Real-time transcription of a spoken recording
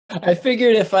I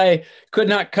figured if I could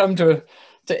not come to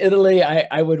Italy,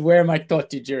 I would wear my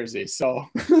Totti jersey. So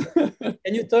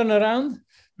Can you turn around?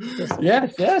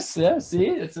 yes, yes, yes. See,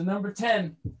 it's a number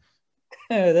 10.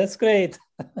 That's great.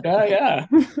 Yeah, yeah.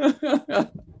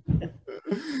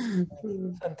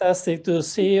 Fantastic to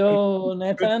see you, Good to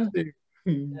Nathan. see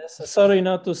you. Yes, sorry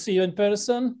not to see you in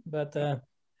person, but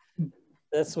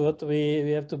that's what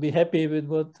we have to be happy with.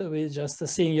 What we just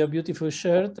seeing your beautiful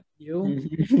shirt, you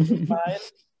smile,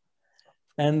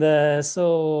 and let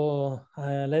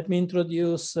me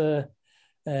introduce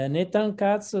Nathan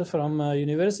Kutz from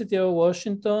University of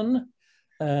Washington.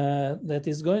 That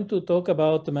is going to talk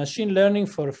about machine learning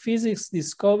for physics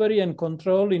discovery and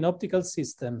control in optical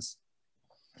systems.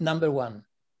 Number one.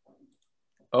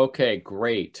 Okay,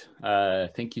 great.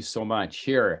 Thank you so much.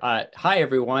 Here. Hi,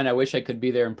 everyone. I wish I could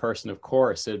be there in person, of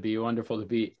course. It'd be wonderful to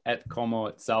be at Como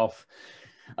itself.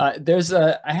 I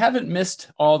haven't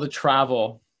missed all the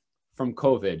travel from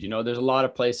COVID. You know, there's a lot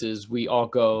of places we all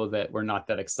go that we're not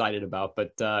that excited about,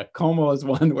 but Como is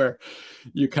one where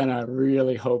you kind of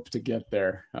really hope to get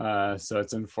there. So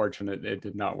it's unfortunate it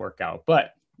did not work out,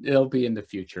 but it'll be in the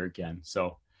future again.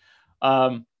 So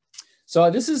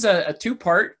this is a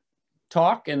two-part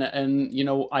talk, and you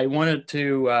know, I wanted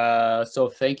to so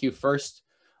thank you first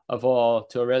of all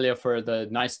to Aurelia for the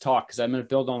nice talk, because I'm going to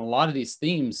build on a lot of these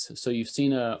themes. So you've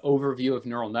seen an overview of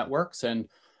neural networks, and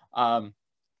I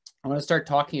want to start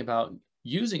talking about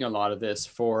using a lot of this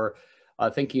for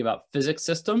thinking about physics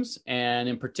systems, and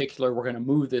in particular, we're going to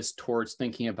move this towards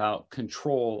thinking about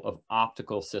control of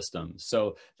optical systems.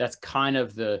 So that's kind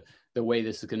of the way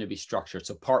this is going to be structured.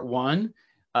 So part one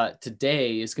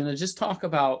today is going to just talk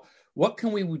about what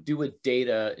can we do with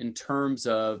data in terms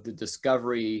of the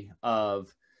discovery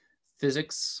of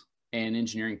physics and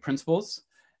engineering principles?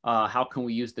 How can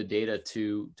we use the data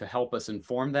to help us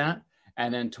inform that?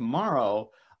 And then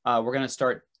tomorrow, we're going to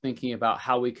start thinking about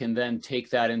how we can then take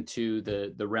that into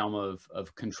the realm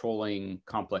of controlling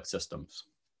complex systems.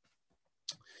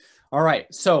 All right,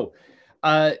 so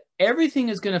everything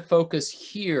is going to focus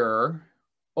here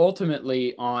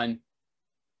ultimately on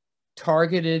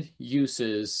targeted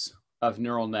uses of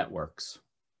neural networks.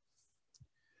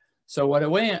 So the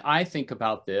way I think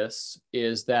about this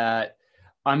is that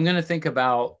I'm going to think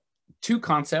about two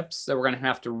concepts that we're going to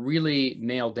have to really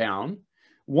nail down.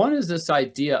 One is this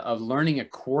idea of learning a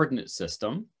coordinate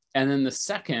system, and then the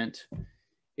second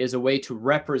is a way to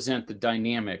represent the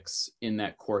dynamics in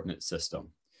that coordinate system.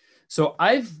 So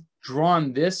I've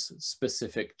drawn this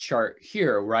specific chart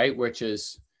here, right, which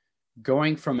is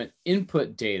going from an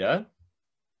input data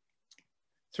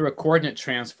through a coordinate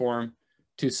transform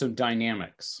to some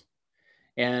dynamics.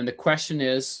 And the question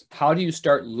is, how do you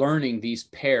start learning these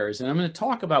pairs? And I'm going to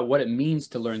talk about what it means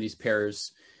to learn these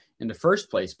pairs in the first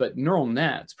place, but neural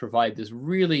nets provide this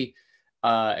really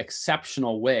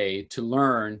exceptional way to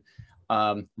learn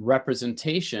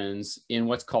representations in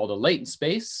what's called a latent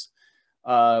space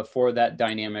for that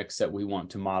dynamics that we want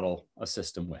to model a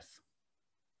system with.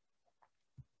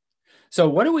 So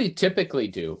what do we typically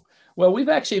do? Well, we've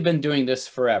actually been doing this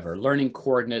forever, learning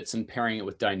coordinates and pairing it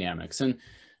with dynamics. And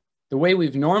the way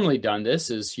we've normally done this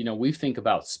is, you know, we think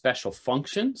about special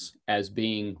functions as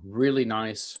being really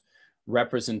nice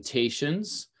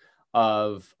representations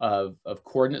of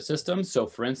coordinate systems. So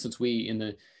for instance, in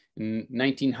the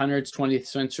 1900s, 20th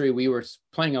century, we were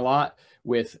playing a lot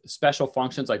with special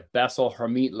functions like Bessel,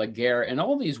 Hermite, Laguerre, and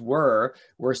all these were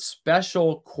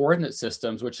special coordinate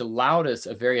systems which allowed us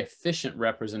a very efficient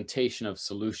representation of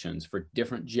solutions for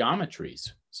different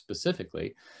geometries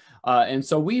specifically. And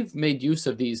so we've made use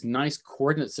of these nice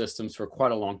coordinate systems for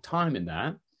quite a long time in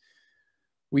that.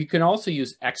 We can also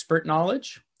use expert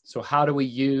knowledge. So how do we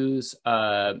use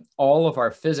all of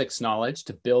our physics knowledge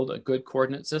to build a good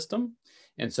coordinate system?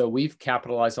 And so we've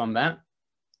capitalized on that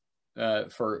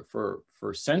for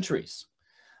centuries.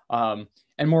 And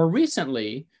more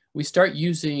recently, we start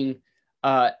using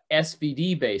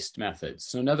SVD-based methods.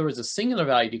 So in other words, a singular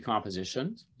value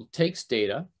decomposition takes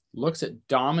data, looks at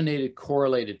dominated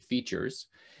correlated features.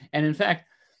 And in fact,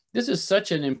 this is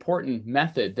such an important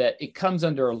method that it comes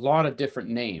under a lot of different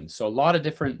names. So a lot of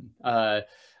different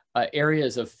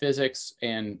areas of physics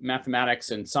and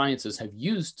mathematics and sciences have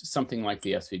used something like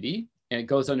the SVD. And it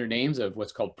goes under names of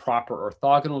what's called proper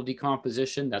orthogonal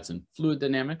decomposition. That's in fluid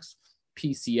dynamics.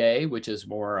 PCA, which is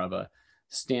more of a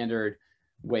standard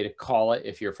way to call it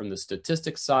if you're from the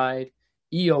statistics side.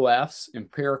 EOFs,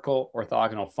 empirical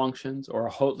orthogonal functions, or a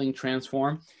Hotelling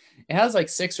transform. It has like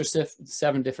 6 or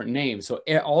 7 different names. So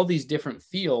all these different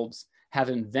fields have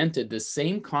invented the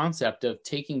same concept of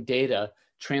taking data,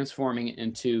 transforming it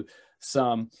into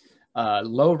some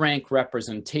low rank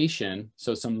representation,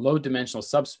 so some low dimensional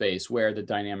subspace where the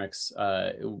dynamics,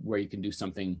 where you can do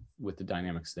something with the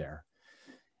dynamics there.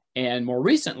 And more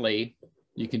recently,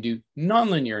 you can do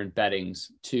nonlinear embeddings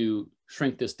to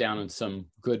shrink this down in some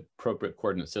good appropriate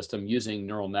coordinate system using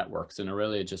neural networks. And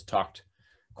Aurelia just talked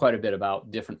quite a bit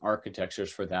about different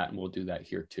architectures for that, and we'll do that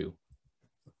here too.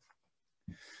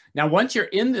 Now, once you're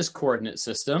in this coordinate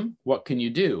system, what can you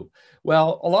do?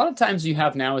 Well, a lot of times you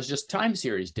have now is just time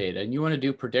series data, and you want to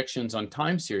do predictions on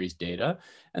time series data.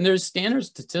 And there's standard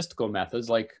statistical methods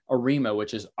like ARIMA,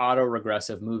 which is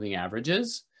autoregressive moving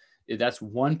averages. That's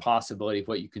one possibility of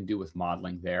what you can do with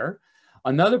modeling there.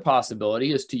 Another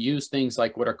possibility is to use things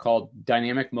like what are called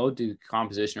dynamic mode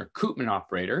decomposition or Koopman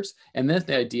operators. And then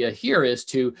the idea here is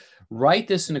to write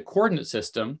this in a coordinate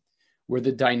system where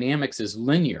the dynamics is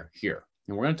linear here.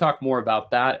 And we're going to talk more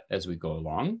about that as we go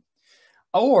along.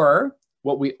 Or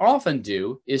what we often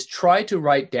do is try to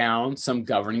write down some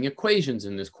governing equations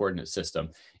in this coordinate system.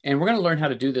 And we're going to learn how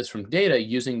to do this from data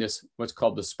using this, what's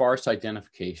called the sparse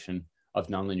identification of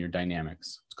nonlinear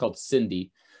dynamics. It's called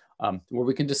SINDY, where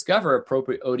we can discover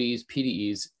appropriate ODEs,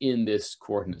 PDEs in this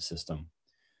coordinate system.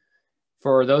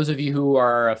 For those of you who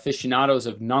are aficionados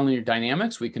of nonlinear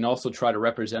dynamics, we can also try to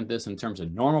represent this in terms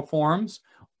of normal forms,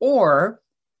 or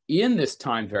in this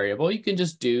time variable, you can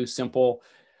just do simple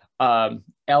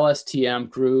LSTM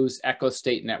grooves, echo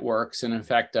state networks. And in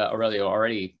fact, Aurelio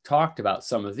already talked about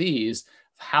some of these,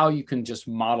 how you can just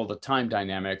model the time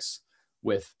dynamics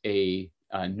with a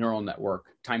neural network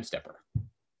time stepper.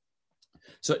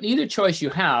 So in either choice you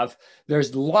have,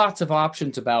 there's lots of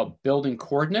options about building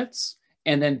coordinates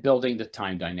and then building the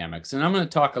time dynamics. And I'm going to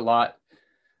talk a lot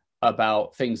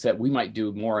about things that we might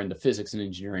do more in the physics and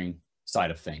engineering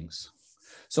side of things.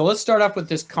 So let's start off with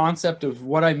this concept of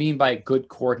what I mean by a good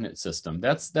coordinate system.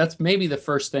 That's maybe the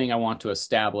first thing I want to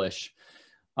establish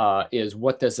is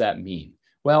what does that mean?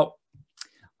 Well,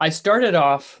 I started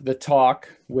off the talk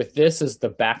with this as the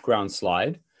background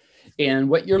slide. And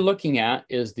what you're looking at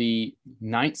is the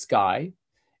night sky.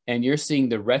 And you're seeing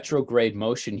the retrograde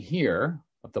motion here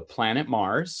of the planet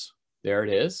Mars. There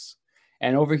it is.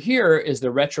 And over here is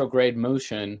the retrograde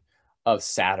motion of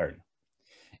Saturn.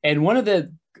 And one of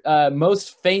the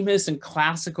most famous and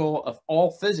classical of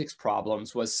all physics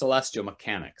problems was celestial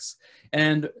mechanics.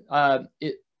 And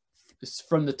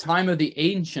from the time of the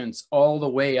ancients all the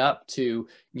way up to,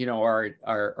 you know,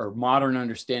 our modern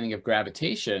understanding of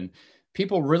gravitation,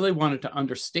 people really wanted to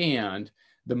understand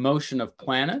the motion of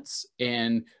planets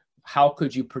and how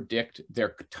could you predict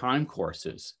their time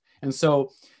courses. And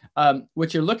so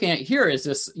what you're looking at here is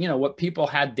this, you know, what people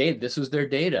had data. This was their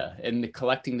data, and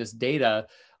collecting this data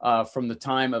from the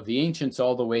time of the ancients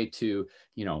all the way to,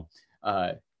 you know,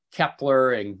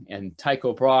 Kepler and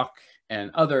Tycho Brahe and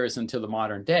others until the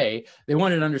modern day. They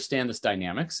wanted to understand this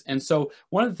dynamics. And so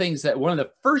one of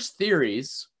the first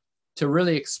theories to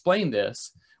really explain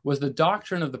this was the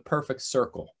doctrine of the perfect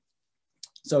circle.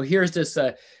 So here's this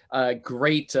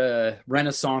great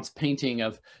Renaissance painting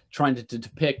of trying to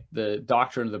depict the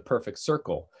doctrine of the perfect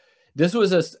circle. This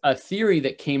was a theory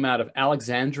that came out of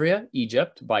Alexandria,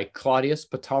 Egypt, by Claudius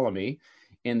Ptolemy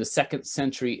in the 2nd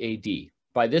century AD.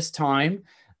 By this time,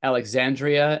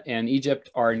 Alexandria and Egypt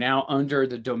are now under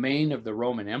the domain of the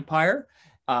Roman Empire.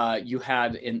 You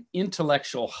had an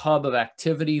intellectual hub of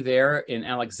activity there in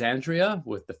Alexandria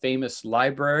with the famous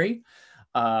library.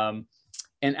 And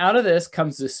out of this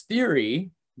comes this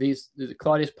theory,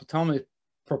 Claudius Ptolemy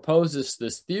proposes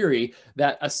this theory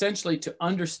that essentially to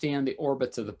understand the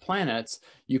orbits of the planets,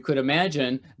 you could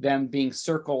imagine them being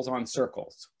circles on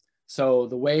circles. So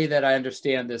the way that I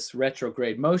understand this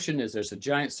retrograde motion is there's a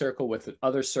giant circle with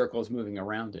other circles moving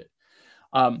around it.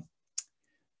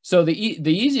 So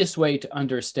the easiest way to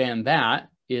understand that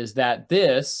is that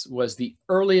this was the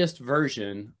earliest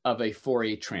version of a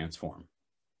Fourier transform.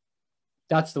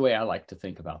 That's the way I like to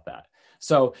think about that.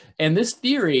 So, and this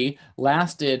theory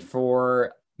lasted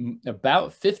for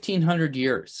about 1,500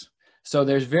 years. So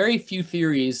there's very few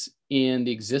theories in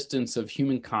the existence of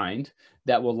humankind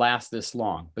that will last this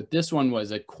long. But this one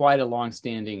was quite a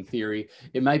long-standing theory.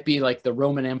 It might be like the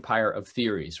Roman Empire of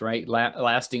theories, right?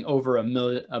 Lasting over a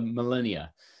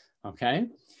millennia, okay?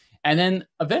 And then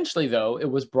eventually, though, it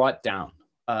was brought down.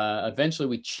 Eventually,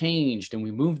 we changed and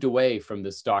we moved away from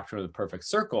this doctrine of the perfect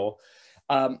circle.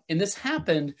 And this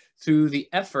happened through the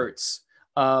efforts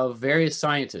of various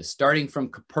scientists, starting from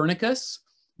Copernicus,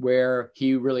 where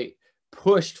he really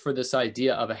pushed for this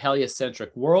idea of a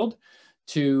heliocentric world,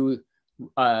 to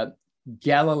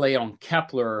Galileo and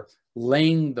Kepler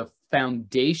laying the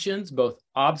foundations, both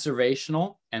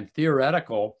observational and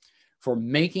theoretical, for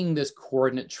making this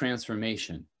coordinate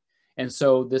transformation. And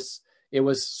so this it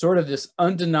was sort of this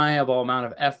undeniable amount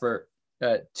of effort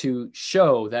to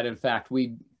show that, in fact,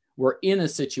 we were in a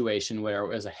situation where it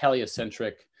was a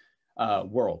heliocentric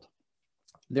world.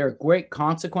 There are great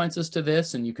consequences to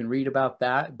this, and you can read about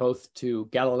that both to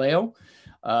Galileo,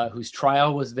 whose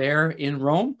trial was there in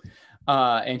Rome,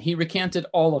 and he recanted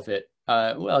all of it.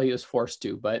 Well, he was forced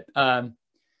to, but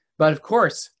of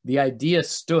course, the idea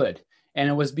stood. And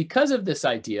it was because of this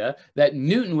idea that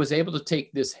Newton was able to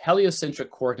take this heliocentric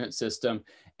coordinate system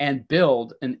and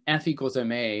build an F equals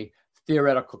ma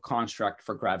theoretical construct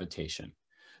for gravitation.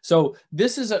 So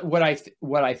this is what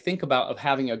I think about of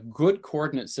having a good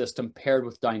coordinate system paired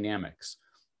with dynamics.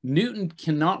 Newton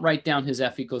cannot write down his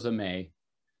F equals ma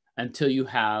until you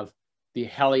have the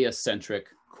heliocentric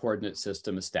coordinate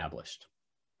system established.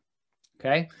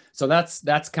 Okay, so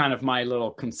that's kind of my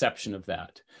little conception of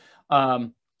that.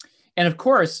 And of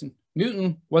course,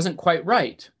 Newton wasn't quite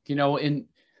right. You know,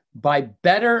 by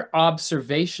better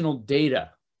observational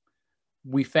data,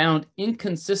 we found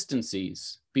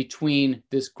inconsistencies between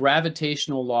this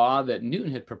gravitational law that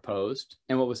Newton had proposed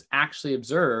and what was actually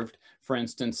observed, for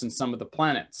instance, in some of the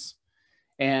planets.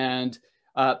 And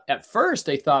at first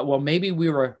they thought, well, maybe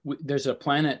there's a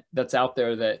planet that's out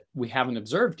there that we haven't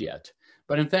observed yet.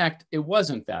 But in fact, it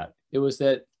wasn't that. It was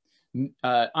that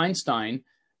Einstein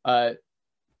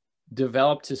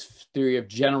developed his theory of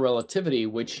general relativity,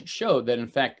 which showed that, in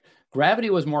fact, gravity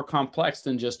was more complex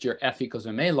than just your F equals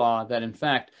ma law, that, in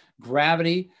fact,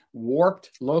 gravity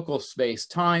warped local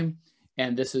space-time,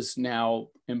 and this is now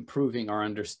improving our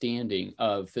understanding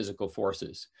of physical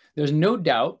forces. There's no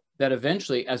doubt that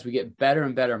eventually, as we get better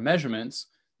and better measurements,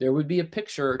 there would be a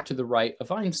picture to the right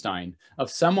of Einstein,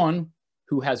 of someone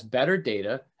who has better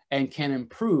data and can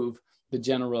improve the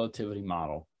general relativity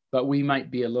model. But we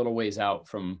might be a little ways out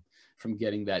from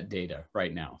getting that data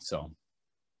right now. So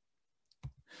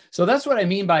that's what I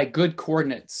mean by good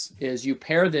coordinates, is you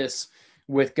pair this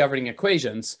with governing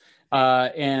equations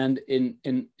and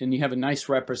you have a nice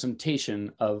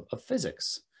representation of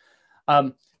physics.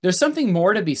 There's something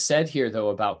more to be said here, though,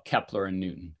 about Kepler and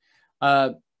Newton.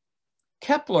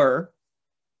 Kepler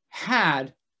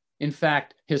had, in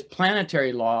fact, his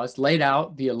planetary laws laid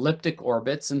out, the elliptic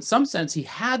orbits. In some sense, he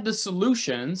had the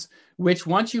solutions, which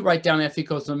once you write down F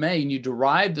equals ma and you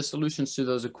derive the solutions to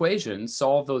those equations,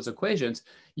 solve those equations,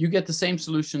 you get the same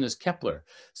solution as Kepler.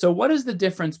 So what is the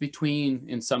difference between,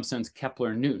 in some sense,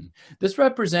 Kepler and Newton? This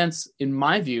represents, in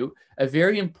my view, a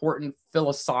very important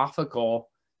philosophical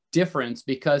difference,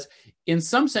 because in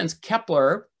some sense,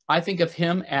 Kepler, I think of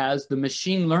him as the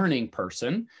machine learning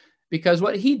person, because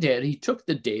what he did, he took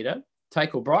the data,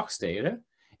 Tycho-Brahe's data,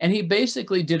 and he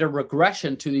basically did a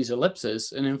regression to these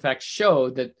ellipses, and in fact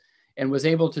showed that, and was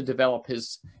able to develop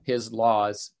his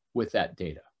laws with that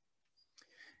data.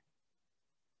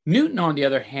 Newton, on the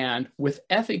other hand, with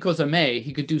F equals ma,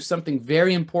 he could do something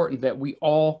very important that we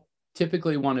all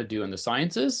typically want to do in the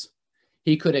sciences.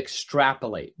 He could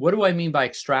extrapolate. What do I mean by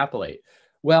extrapolate?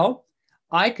 Well,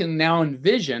 I can now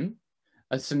envision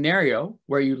a scenario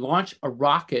where you launch a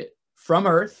rocket from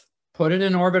Earth, put it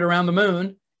in orbit around the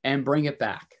moon, and bring it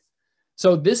back.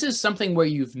 So this is something where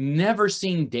you've never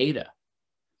seen data.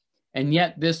 And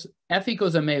yet this F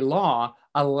equals ma law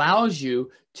allows you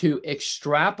to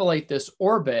extrapolate this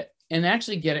orbit and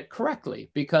actually get it correctly,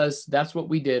 because that's what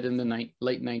we did in the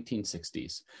late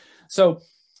 1960s. So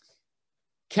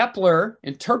Kepler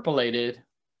interpolated,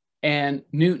 and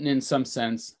Newton, in some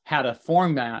sense, had a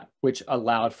format which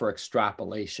allowed for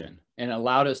extrapolation and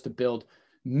allowed us to build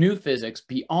new physics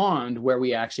beyond where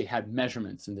we actually had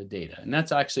measurements in the data. And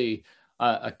that's actually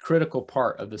a critical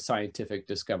part of the scientific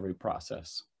discovery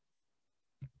process.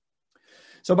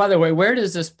 So by the way, where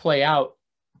does this play out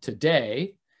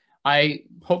today?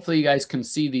 Hopefully you guys can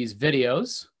see these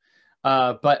videos,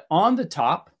 but on the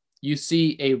top, you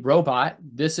see a robot.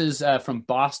 This is from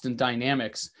Boston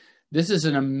Dynamics. This is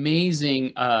an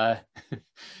amazing,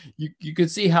 you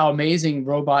could see how amazing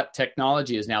robot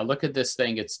technology is now. Look at this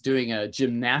thing. It's doing a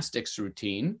gymnastics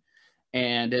routine,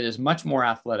 and it is much more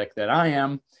athletic than I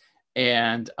am.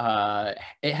 And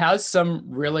it has some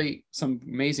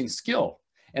amazing skill.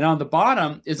 And on the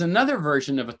bottom is another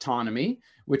version of autonomy,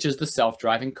 which is the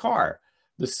self-driving car.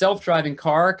 The self-driving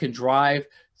car can drive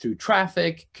through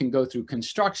traffic, can go through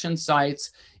construction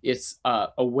sites. It's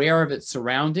aware of its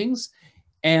surroundings.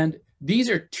 And these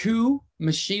are two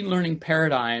machine learning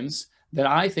paradigms that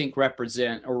I think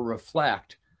represent or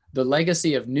reflect the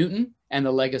legacy of Newton and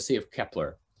the legacy of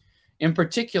Kepler. In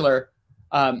particular,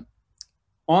 on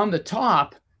the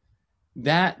top,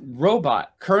 that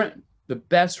robot, the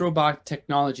best robot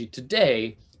technology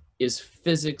today is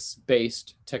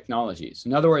physics-based technologies.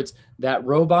 In other words, that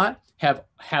robot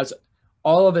has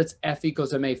all of its F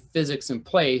equals ma physics in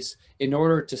place in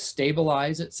order to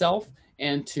stabilize itself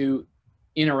and to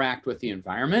interact with the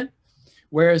environment.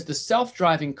 Whereas the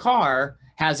self-driving car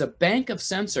has a bank of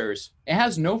sensors. It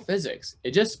has no physics.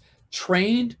 It just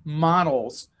trained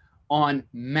models on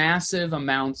massive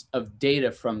amounts of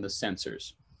data from the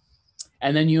sensors.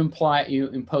 And then you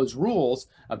impose rules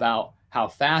about how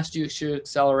fast you should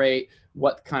accelerate,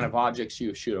 what kind of objects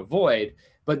you should avoid.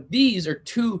 But these are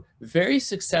two very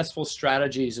successful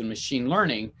strategies in machine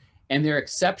learning, and they're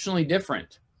exceptionally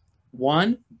different.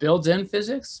 One builds in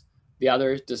physics, the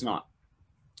other does not.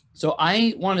 So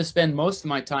I want to spend most of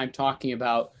my time talking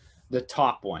about the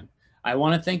top one. I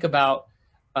want to think about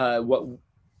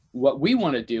what we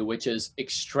want to do, which is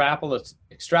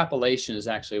extrapolation is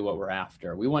actually what we're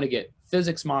after. We want to get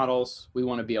physics models. We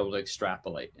want to be able to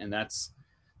extrapolate, and that's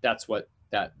what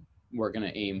we're going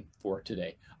to aim for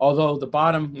today. Although the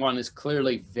bottom one is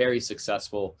clearly very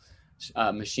successful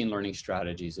machine learning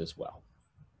strategies as well.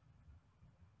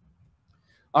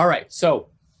 All right, so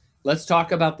let's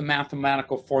talk about the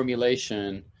mathematical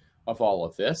formulation of all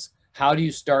of this. How do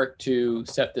you start to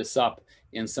set this up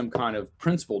in some kind of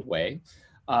principled way?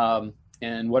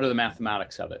 And what are the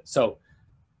mathematics of it? So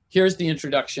here's the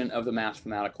introduction of the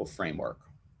mathematical framework.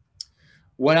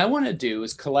 What I want to do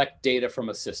is collect data from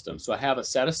a system. So I have a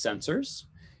set of sensors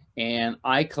and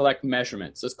I collect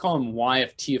measurements. Let's call them Y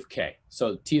of T of K.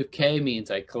 So T of K means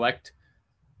I collect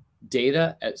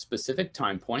data at specific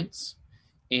time points,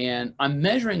 and I'm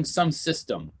measuring some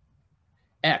system,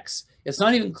 X. It's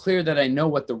not even clear that I know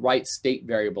what the right state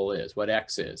variable is, what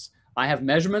X is. I have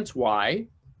measurements Y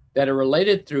that are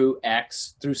related through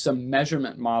X through some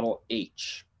measurement model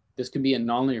H. This can be a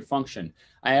nonlinear function.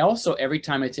 I also, every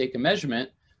time I take a measurement,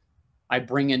 I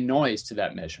bring in noise to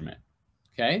that measurement,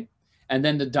 okay? And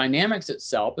then the dynamics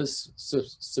itself is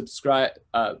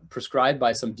prescribed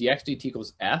by some dx dt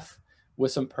equals f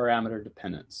with some parameter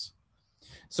dependence.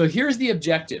 So here's the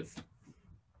objective.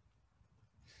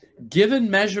 Given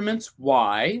measurements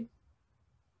Y,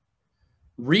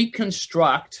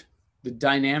 reconstruct the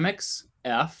dynamics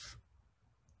F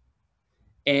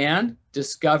and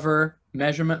discover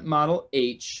measurement model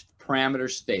H,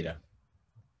 parameters theta.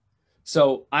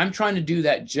 So I'm trying to do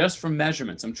that just from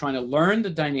measurements. I'm trying to learn the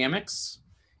dynamics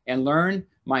and learn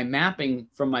my mapping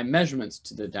from my measurements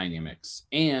to the dynamics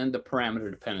and the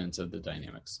parameter dependence of the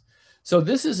dynamics. So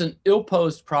this is an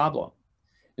ill-posed problem.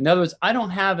 In other words, I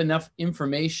don't have enough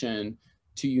information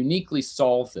to uniquely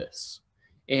solve this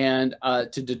and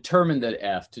to determine the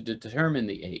F, to determine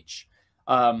the H.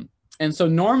 And so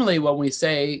normally when we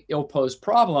say ill-posed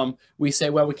problem, we say,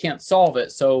 well, we can't solve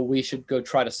it, so we should go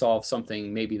try to solve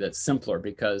something maybe that's simpler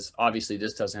because obviously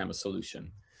this doesn't have a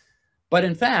solution. But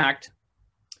in fact,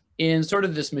 in sort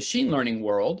of this machine learning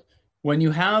world, when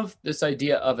you have this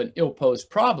idea of an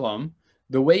ill-posed problem,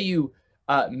 the way you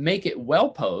make it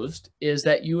well-posed is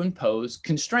that you impose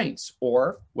constraints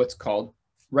or what's called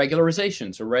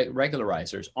regularizations or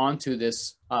regularizers onto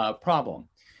this problem.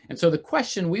 And so the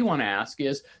question we want to ask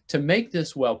is, to make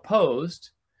this well-posed,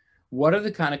 what are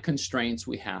the kind of constraints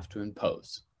we have to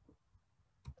impose?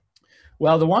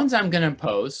 Well, the ones I'm going to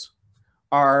impose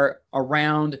are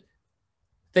around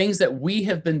things that we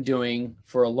have been doing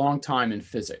for a long time in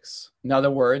physics. In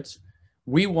other words,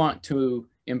 we want to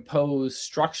impose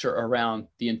structure around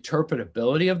the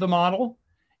interpretability of the model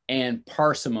and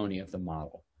parsimony of the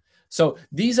model. So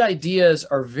these ideas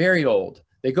are very old.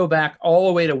 They go back all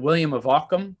the way to William of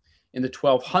Ockham in the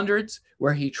 1200s,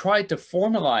 where he tried to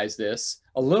formalize this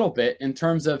a little bit in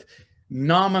terms of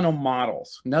nominal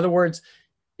models. In other words,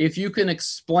 if you can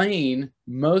explain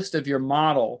most of your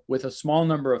model with a small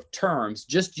number of terms,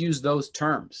 just use those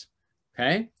terms,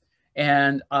 okay?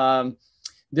 And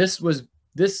this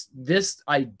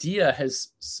idea has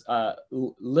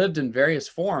lived in various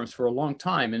forms for a long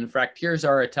time. And in fact, here's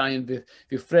our Italian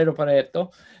Vilfredo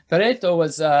Pareto. Pareto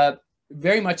was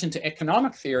very much into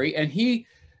economic theory, and he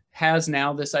has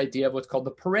now this idea of what's called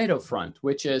the Pareto front,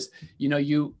 which is,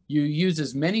 you use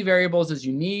as many variables as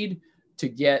you need to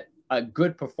get a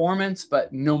good performance,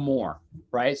 but no more,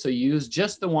 right? So you use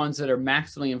just the ones that are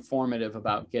maximally informative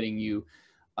about getting you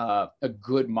a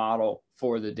good model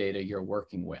for the data you're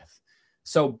working with.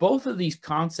 So both of these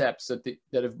concepts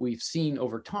that we've seen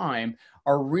over time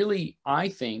are really, I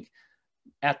think,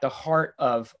 at the heart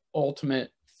of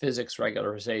ultimate physics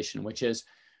regularization, which is,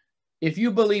 if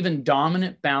you believe in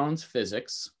dominant balance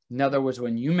physics, in other words,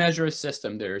 when you measure a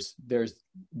system, there's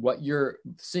what you're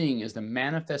seeing is the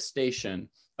manifestation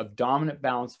of dominant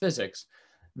balance physics,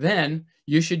 then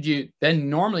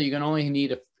normally you can only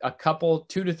need a couple,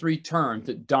 2 to 3 terms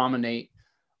that dominate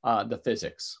the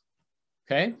physics.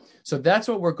 Okay, so that's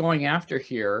what we're going after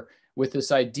here with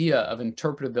this idea of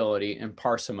interpretability and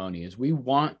parsimony. Is we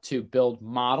want to build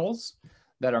models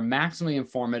that are maximally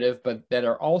informative, but that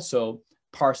are also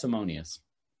parsimonious.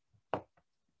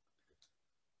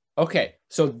 Okay,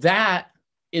 so that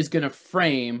is going to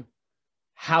frame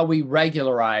how we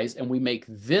regularize and we make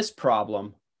this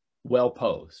problem well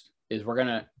posed, is we're going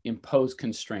to impose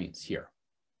constraints here.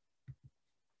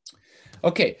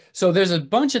 Okay, so there's a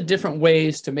bunch of different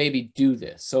ways to maybe do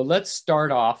this. So let's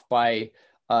start off by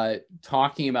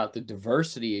talking about the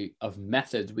diversity of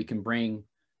methods we can bring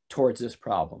towards this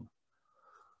problem.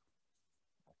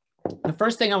 The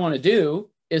first thing I want to do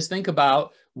is think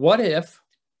about, what if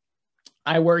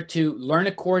I were to learn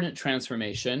a coordinate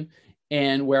transformation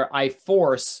and where I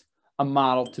force a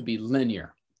model to be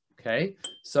linear? Okay,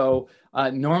 so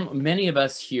many of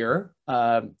us here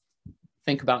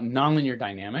think about nonlinear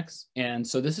dynamics. And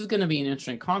so this is going to be an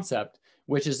interesting concept,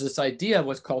 which is this idea of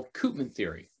what's called Koopman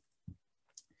theory.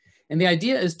 And the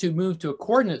idea is to move to a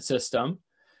coordinate system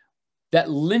that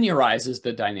linearizes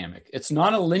the dynamic. It's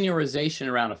not a linearization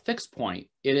around a fixed point.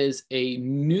 It is a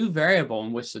new variable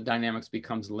in which the dynamics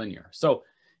becomes linear. So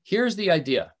here's the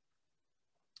idea.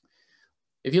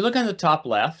 If you look on the top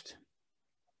left,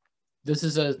 this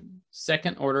is a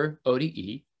second order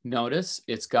ODE. Notice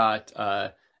it's got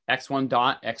x1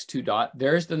 dot, x2 dot.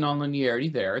 There's the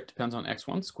nonlinearity there. It depends on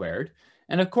x1 squared.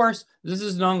 And of course, this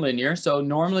is nonlinear. So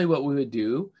normally what we would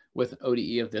do with an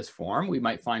ODE of this form, we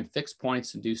might find fixed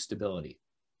points and do stability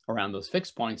around those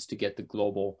fixed points to get the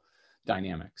global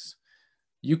dynamics.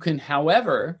 You can,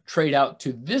 however, trade out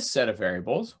to this set of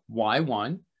variables,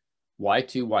 y1,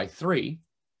 y2, y3.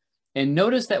 And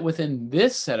notice that within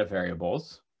this set of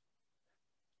variables,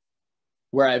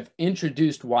 where I've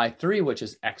introduced y3, which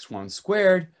is x1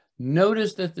 squared,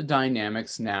 notice that the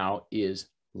dynamics now is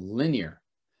linear.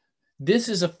 This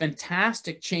is a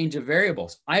fantastic change of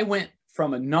variables. I went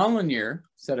from a nonlinear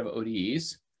set of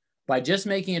ODEs by just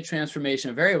making a transformation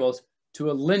of variables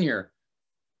to a linear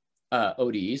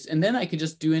ODEs. And then I can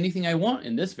just do anything I want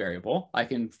in this variable. I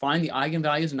can find the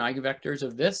eigenvalues and eigenvectors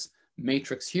of this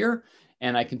matrix here,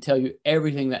 and I can tell you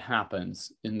everything that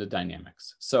happens in the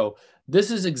dynamics. So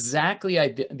this is exactly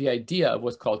the idea of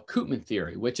what's called Koopman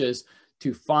theory, which is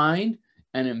to find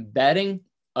an embedding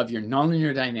of your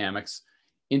nonlinear dynamics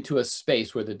into a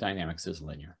space where the dynamics is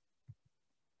linear.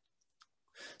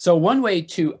 So one way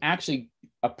to actually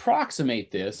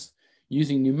approximate this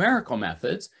using numerical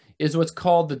methods is what's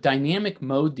called the dynamic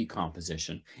mode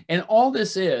decomposition. And all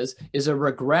this is a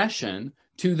regression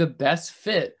to the best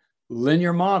fit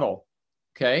linear model.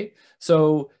 Okay,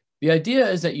 so the idea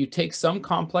is that you take some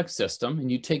complex system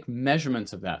and you take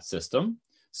measurements of that system.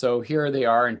 So here they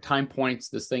are in time points.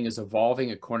 This thing is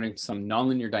evolving according to some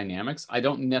nonlinear dynamics. I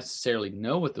don't necessarily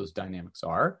know what those dynamics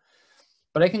are,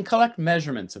 but I can collect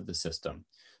measurements of the system.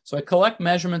 So I collect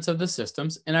measurements of the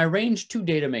systems and I arrange two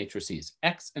data matrices,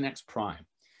 x and x prime.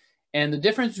 And the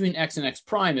difference between x and x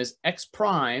prime is x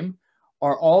prime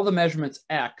are all the measurements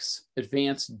x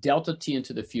advanced delta t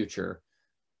into the future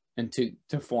and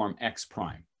to form x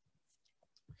prime.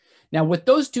 Now with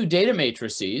those two data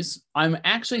matrices, I'm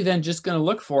actually then just going to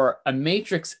look for a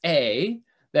matrix A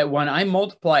that when I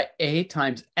multiply A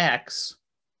times X,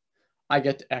 I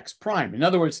get to X prime. In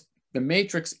other words, the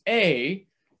matrix A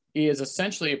is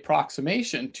essentially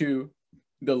approximation to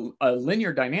the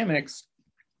linear dynamics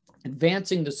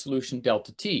advancing the solution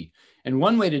delta T. And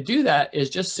one way to do that is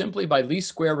just simply by least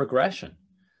square regression.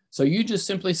 So you just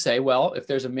simply say, well, if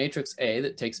there's a matrix A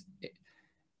that takes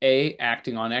A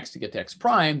acting on X to get to X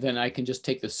prime, then I can just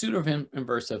take the pseudo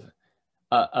inverse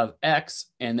of X,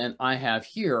 and then I have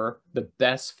here the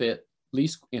best fit,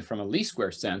 least from a least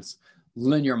square sense,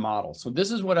 linear model. So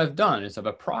this is what I've done, is I've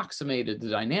approximated the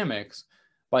dynamics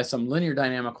by some linear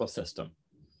dynamical system.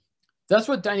 That's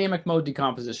what dynamic mode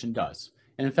decomposition does.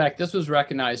 And in fact, this was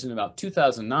recognized in about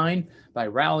 2009 by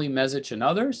Rowley, Mezich, and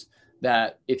others,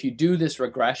 that if you do this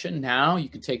regression, now you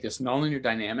can take this nonlinear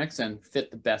dynamics and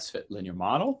fit the best fit linear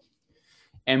model.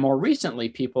 And more recently,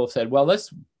 people have said, well,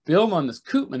 let's build on this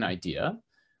Koopman idea,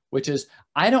 which is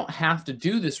I don't have to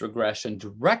do this regression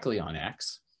directly on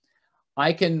X.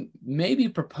 I can maybe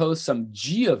propose some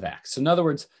G of X. In other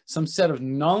words, some set of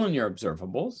nonlinear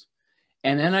observables.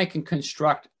 And then I can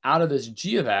construct out of this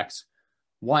G of X,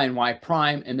 Y and Y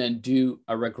prime, and then do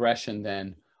a regression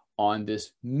then on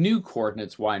this new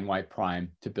coordinates Y and Y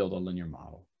prime to build a linear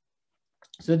model.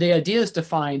 So the idea is to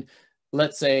find,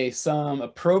 let's say, some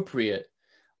appropriate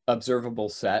observable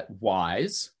set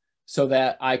Y's so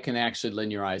that I can actually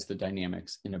linearize the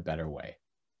dynamics in a better way.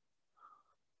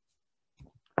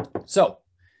 So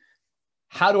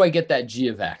how do I get that g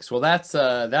of x? Well, that's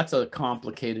a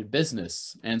complicated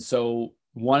business. And so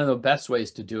one of the best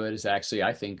ways to do it is actually,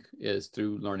 I think, is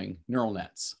through learning neural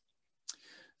nets.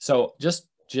 So just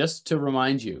to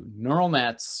remind you, neural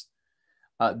nets,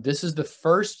 this is the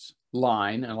first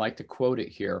line, and I like to quote it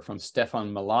here from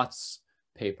Stefan Malot's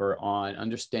paper on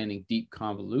understanding deep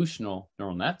convolutional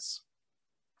neural nets.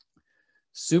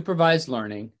 Supervised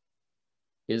learning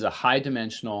is a high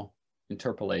dimensional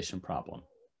interpolation problem.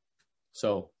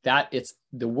 So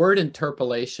the word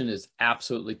interpolation is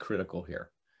absolutely critical here,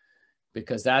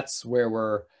 because that's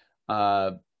where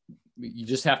you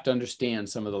just have to understand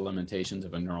some of the limitations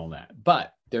of a neural net.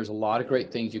 But there's a lot of great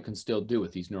things you can still do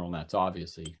with these neural nets,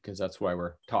 obviously, because that's why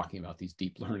we're talking about these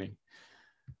deep learning.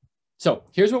 So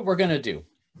here's what we're going to do.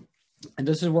 And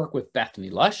this is work with Bethany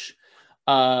Lush.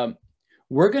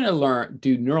 We're going to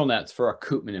do neural nets for our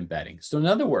Koopman embedding. So in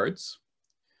other words,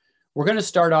 we're going to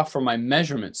start off from my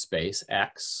measurement space,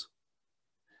 X.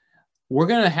 We're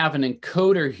going to have an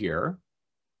encoder here.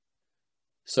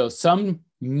 So some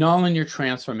nonlinear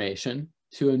transformation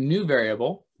to a new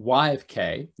variable, y of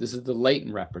k. This is the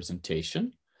latent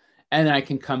representation. And then I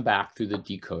can come back through the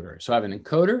decoder. So I have an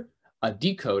encoder, a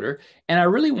decoder, and I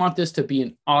really want this to be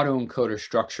an autoencoder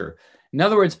structure. In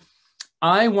other words,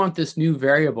 I want this new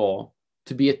variable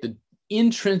to be at the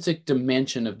intrinsic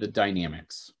dimension of the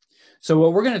dynamics. So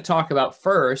what we're going to talk about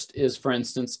first is, for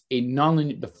instance,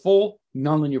 the full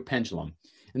nonlinear pendulum.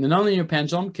 And the nonlinear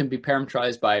pendulum can be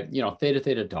parameterized by, theta,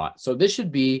 theta dot. So this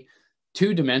should be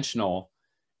two-dimensional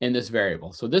in this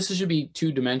variable. So this should be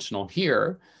two-dimensional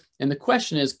here. And the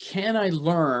question is, can I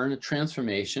learn a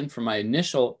transformation from my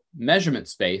initial measurement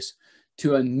space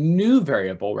to a new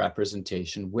variable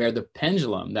representation where the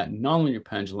pendulum, that nonlinear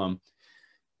pendulum,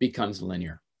 becomes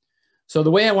linear? So the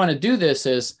way I want to do this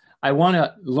is I want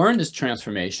to learn this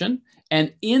transformation.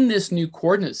 And in this new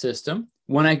coordinate system,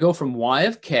 when I go from y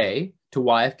of k to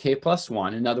y of k plus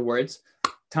 1, in other words,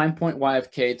 time point y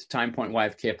of k to time point y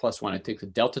of k plus 1, I take the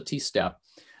delta t step,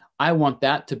 I want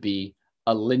that to be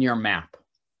a linear map.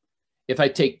 If I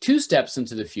take 2 steps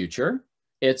into the future,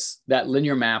 it's that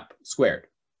linear map squared,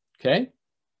 okay?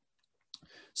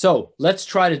 So let's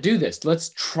try to do this. Let's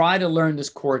try to learn this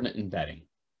coordinate embedding.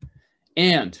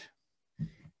 And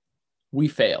we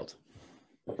failed.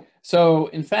 So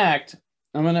in fact,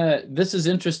 this is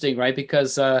interesting, right?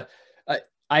 Because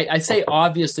I say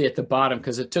obviously at the bottom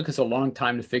because it took us a long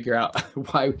time to figure out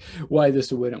why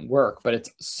this wouldn't work, but it's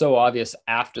so obvious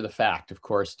after the fact, of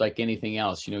course, like anything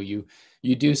else.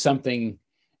 You do something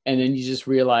and then you just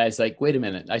realize, like, wait a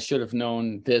minute, I should have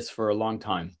known this for a long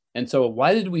time. And so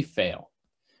why did we fail?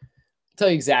 I'll tell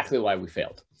you exactly why we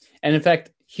failed. And in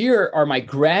fact, here are my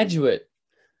graduate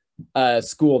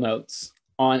school notes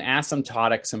on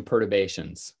asymptotics and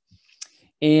perturbations.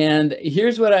 And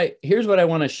here's what I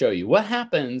want to show you. What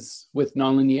happens with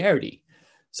nonlinearity?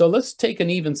 So let's take an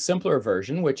even simpler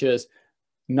version, which is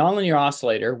nonlinear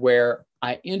oscillator, where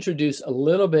I introduce a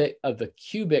little bit of the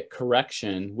cubic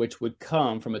correction, which would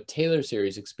come from a Taylor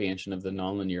series expansion of the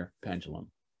nonlinear pendulum.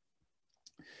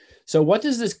 So what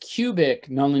does this cubic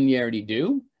nonlinearity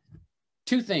do?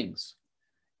 2 things.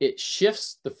 It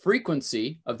shifts the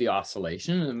frequency of the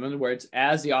oscillation. In other words,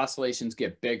 as the oscillations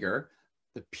get bigger,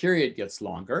 the period gets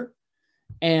longer,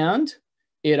 and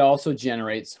it also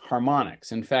generates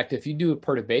harmonics. In fact, if you do a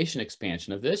perturbation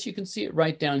expansion of this, you can see it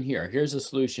right down here. Here's a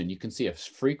solution. You can see a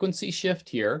frequency shift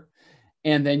here,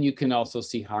 and then you can also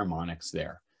see harmonics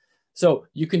there. So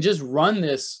you can just run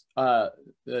this,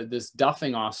 this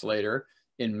Duffing oscillator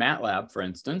in MATLAB, for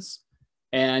instance,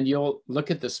 and you'll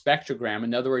look at the spectrogram.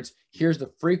 In other words, here's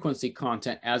the frequency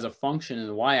content as a function in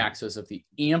the y-axis of the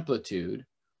amplitude,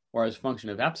 or as a function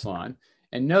of epsilon.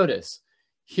 And notice,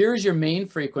 here's your main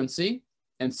frequency,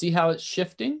 and see how it's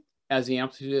shifting as the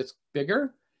amplitude is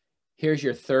bigger. Here's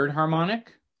your 3rd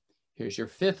harmonic. Here's your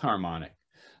 5th harmonic.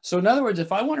 So in other words,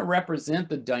 if I want to represent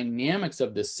the dynamics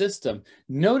of this system,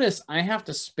 notice I have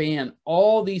to span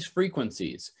all these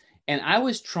frequencies. And I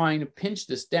was trying to pinch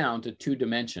this down to 2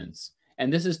 dimensions.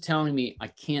 And this is telling me I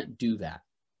can't do that.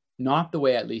 Not the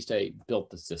way at least I built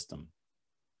the system.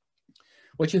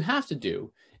 What you have to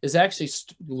do is actually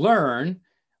learn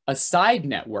a side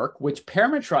network which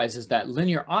parameterizes that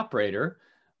linear operator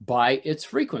by its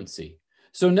frequency.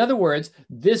 So in other words,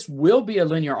 this will be a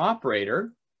linear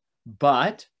operator,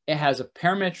 but it has a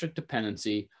parametric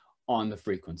dependency on the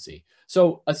frequency.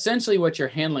 So essentially what you're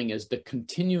handling is the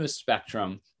continuous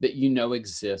spectrum that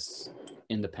exists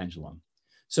in the pendulum.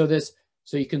 So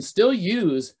you can still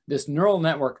use this neural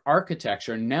network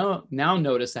architecture. Now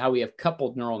notice how we have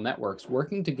coupled neural networks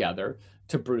working together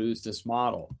to produce this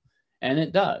model. And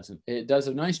it does. It does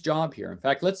a nice job here. In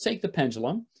fact, let's take the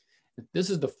pendulum. This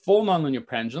is the full nonlinear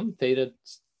pendulum. Theta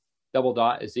double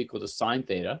dot is equal to sine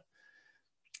theta.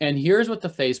 And here's what the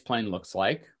phase plane looks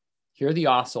like. Here are the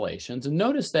oscillations. And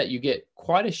notice that you get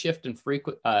quite a shift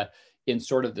in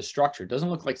sort of the structure. It doesn't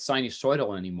look like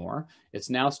sinusoidal anymore. It's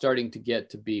now starting to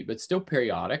get to be, but still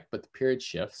periodic, but the period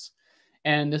shifts.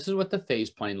 And this is what the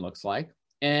phase plane looks like.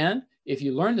 And if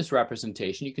you learn this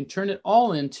representation, you can turn it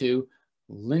all into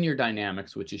linear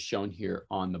dynamics, which is shown here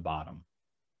on the bottom.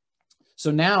 So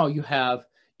now you have,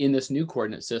 in this new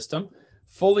coordinate system,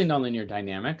 fully nonlinear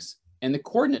dynamics, and the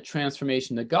coordinate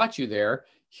transformation that got you there,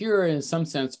 here in some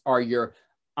sense are your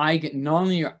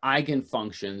nonlinear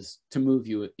eigenfunctions to move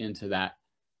you into that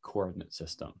coordinate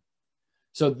system.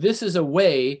 So this is a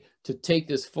way to take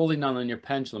this fully nonlinear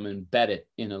pendulum and embed it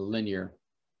in a linear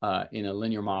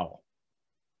model.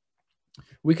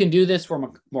 We can do this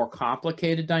for more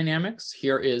complicated dynamics.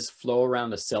 Here is flow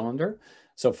around a cylinder.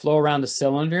 So flow around the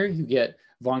cylinder, you get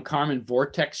von Karman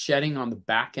vortex shedding on the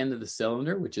back end of the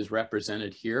cylinder, which is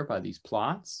represented here by these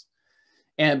plots.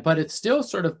 But it's still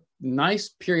sort of nice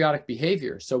periodic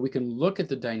behavior. So we can look at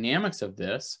the dynamics of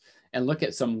this and look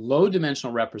at some low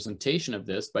dimensional representation of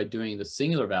this by doing the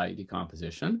singular value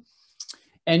decomposition.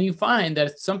 And you find that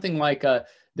it's something like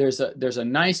there's a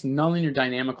nice nonlinear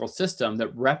dynamical system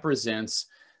that represents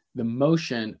the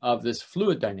motion of this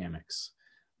fluid dynamics.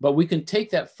 But we can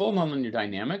take that full nonlinear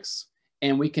dynamics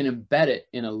and we can embed it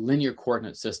in a linear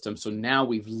coordinate system. So now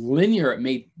we've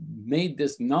made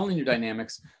this nonlinear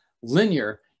dynamics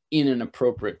linear in an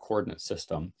appropriate coordinate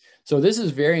system. So this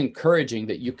is very encouraging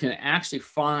that you can actually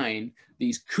find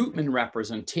these Koopman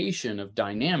representation of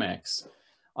dynamics.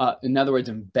 In other words,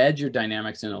 embed your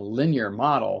dynamics in a linear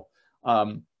model.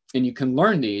 And you can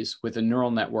learn these with a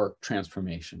neural network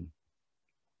transformation.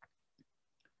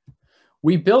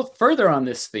 We built further on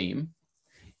this theme,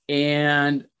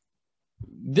 and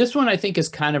this one I think is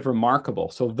kind of remarkable.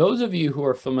 So those of you who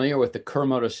are familiar with the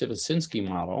Kurimoto-Shibashitsky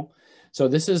model, so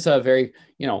this is a very,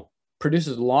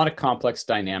 produces a lot of complex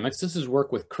dynamics. This is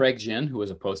work with Craig Jin, who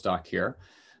was a postdoc here.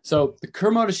 So the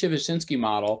Kurimoto-Shibashitsky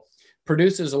model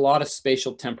produces a lot of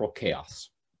spatial temporal chaos.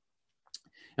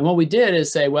 And what we did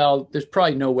is say, well, there's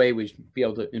probably no way we should be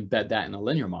able to embed that in a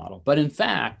linear model. But in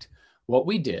fact, what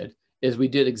we did is we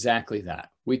did exactly that.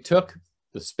 We took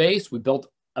the space, we built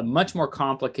a much more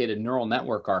complicated neural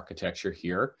network architecture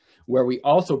here, where we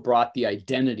also brought the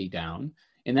identity down.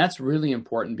 And that's really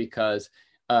important because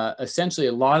essentially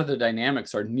a lot of the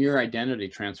dynamics are near identity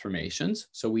transformations.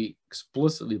 So we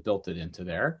explicitly built it into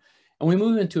there. And we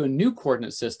move into a new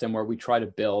coordinate system where we try to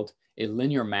build a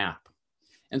linear map.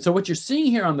 And so what you're seeing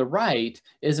here on the right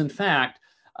is, in fact,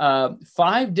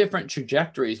 5 different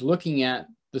trajectories looking at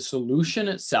the solution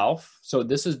itself. So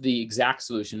this is the exact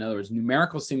solution. In other words,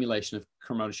 numerical simulation of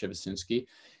Kurimoto-Shibashitsky.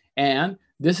 And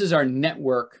this is our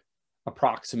network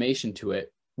approximation to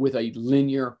it with a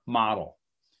linear model.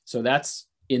 So that's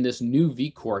in this new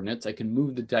V coordinates. I can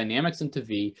move the dynamics into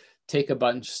V, take a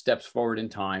bunch of steps forward in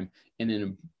time, and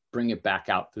then bring it back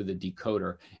out through the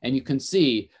decoder. And you can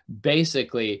see,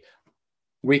 basically,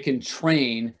 we can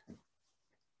train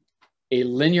a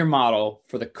linear model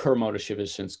for the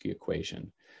Kurimoto-Shibashitsky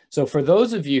equation. So for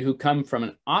those of you who come from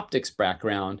an optics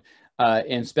background,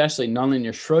 and especially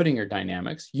nonlinear Schrodinger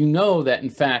dynamics, you know that, in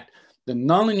fact, the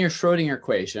nonlinear Schrodinger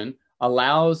equation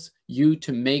allows you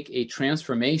to make a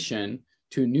transformation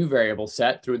to a new variable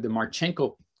set through the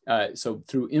Marchenko, so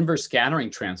through inverse scattering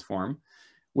transform,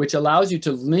 which allows you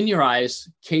to linearize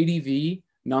KdV,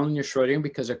 nonlinear Schrodinger,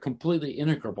 because they're completely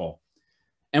integrable.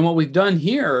 And what we've done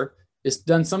here is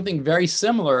done something very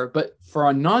similar, but for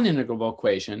a non-integrable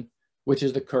equation, which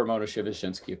is the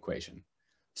Kurimoto-Shibashitsky equation.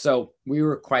 So we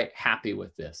were quite happy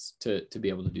with this to be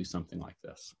able to do something like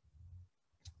this.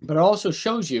 But it also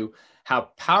shows you how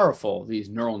powerful these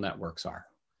neural networks are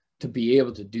to be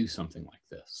able to do something like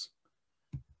this.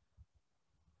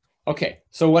 Okay,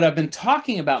 so what I've been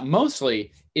talking about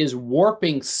mostly is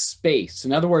warping space.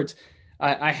 In other words,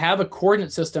 I have a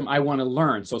coordinate system I want to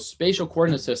learn. So spatial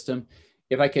coordinate system,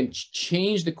 if I can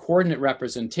change the coordinate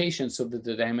representation so that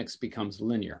the dynamics becomes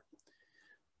linear.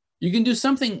 You can do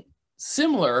something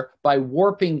similar by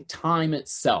warping time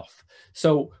itself.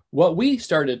 So what we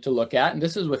started to look at, and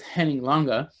this is with Henning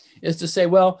Lange, is to say,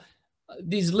 well,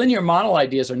 these linear model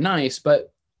ideas are nice,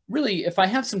 but really, if I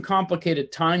have some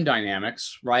complicated time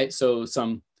dynamics, right? So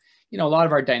some, a lot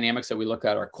of our dynamics that we look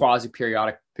at are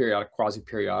quasi-periodic, periodic,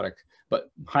 quasi-periodic, but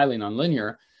highly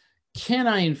nonlinear. Can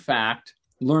I, in fact,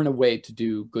 learn a way to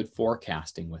do good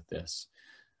forecasting with this?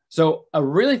 So a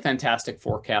really fantastic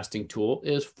forecasting tool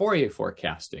is Fourier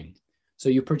forecasting. So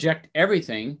you project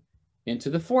everything into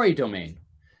the Fourier domain.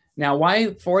 Now,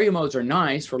 why Fourier modes are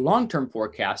nice for long-term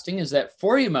forecasting is that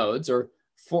Fourier modes, or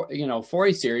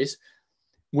Fourier series,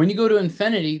 when you go to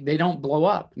infinity, they don't blow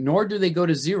up, nor do they go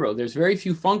to zero. There's very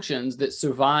few functions that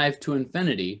survive to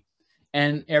infinity,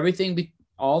 and everything,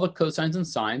 all the cosines and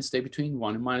sines stay between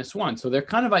 1 and -1. So they're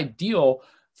kind of ideal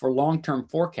for long-term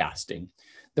forecasting.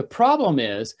 The problem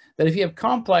is that if you have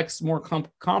complex, more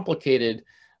complicated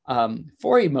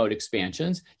Fourier mode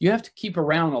expansions, you have to keep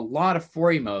around a lot of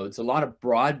Fourier modes, a lot of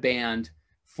broadband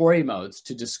Fourier modes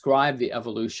to describe the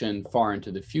evolution far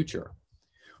into the future.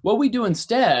 What we do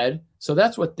instead, so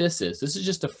that's what this is. This is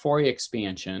just a Fourier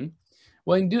expansion.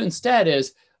 What we can do instead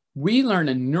is we learn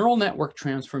a neural network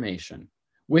transformation,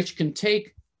 which can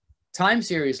take time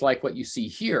series like what you see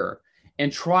here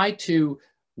and try to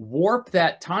warp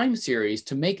that time series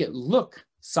to make it look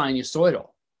sinusoidal.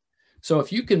 So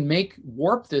if you can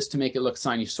warp this to make it look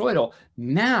sinusoidal,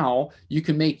 now you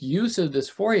can make use of this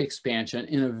Fourier expansion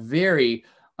in a very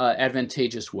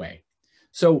advantageous way.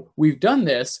 So we've done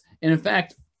this, and in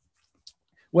fact,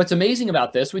 what's amazing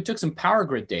about this, we took some power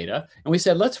grid data and we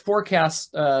said, let's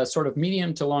forecast sort of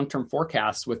medium to long-term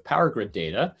forecasts with power grid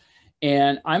data.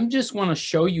 And I'm just want to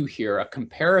show you here a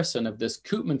comparison of this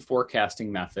Koopman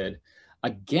forecasting method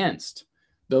against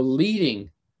the leading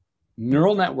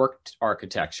neural network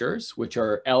architectures, which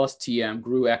are LSTM,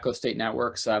 GRU echo state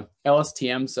networks.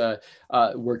 LSTMs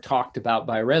were talked about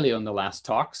by Aurelio in the last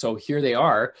talk. So here they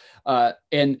are.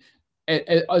 And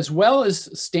as well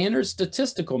as standard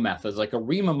statistical methods like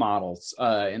ARIMA models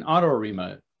and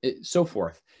auto-ARIMA, so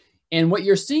forth. And what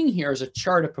you're seeing here is a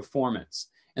chart of performance.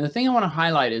 And the thing I want to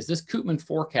highlight is this Koopman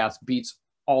forecast beats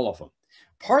all of them,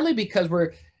 partly because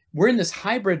we're in this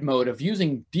hybrid mode of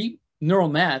using deep neural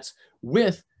nets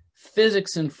with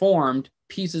physics-informed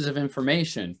pieces of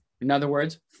information. In other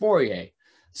words, Fourier.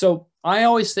 So I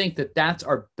always think that that's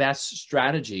our best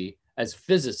strategy as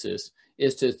physicists,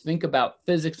 is to think about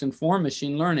physics-informed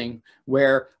machine learning,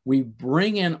 where we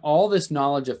bring in all this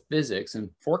knowledge of physics and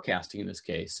forecasting in this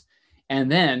case,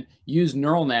 and then use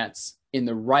neural nets in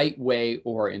the right way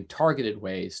or in targeted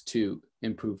ways to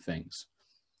improve things.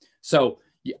 So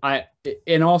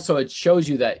and also it shows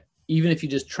you that even if you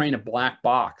just train a black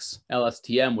box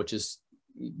LSTM, which is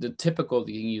the typical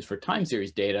that you can use for time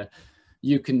series data,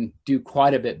 you can do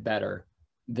quite a bit better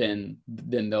than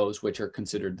those which are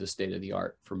considered the state of the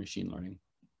art for machine learning.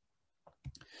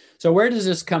 So where does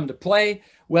this come to play?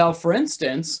 Well, for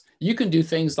instance, you can do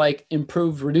things like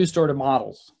improved reduced order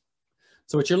models.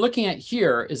 So what you're looking at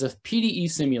here is a PDE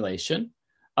simulation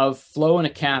of flow in a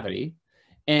cavity.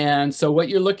 And so what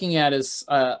you're looking at is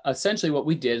essentially what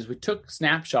we did is we took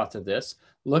snapshots of this,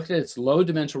 looked at its low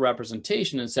dimensional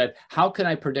representation and said, how can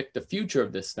I predict the future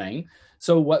of this thing?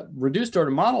 So what reduced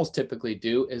order models typically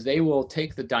do is they will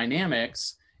take the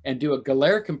dynamics and do a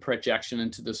Galerkin projection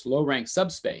into this low rank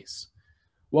subspace.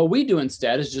 What we do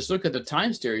instead is just look at the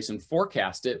time series and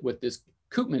forecast it with this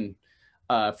Koopman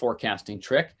forecasting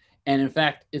trick. And in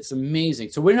fact, it's amazing.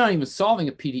 So we're not even solving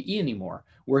a PDE anymore.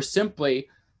 We're simply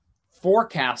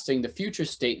forecasting the future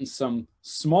state in some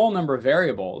small number of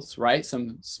variables, right?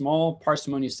 Some small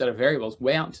parsimonious set of variables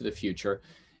way out into the future.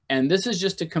 And this is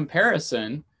just a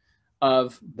comparison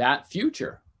of that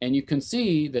future. And you can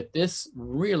see that this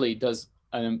really does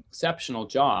an exceptional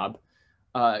job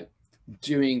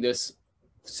doing this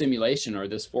simulation or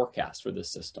this forecast for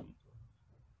this system.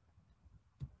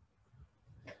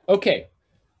 Okay.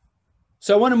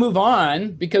 So I want to move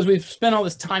on because we've spent all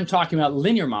this time talking about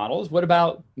linear models. What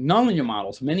about nonlinear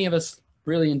models? Many of us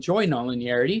really enjoy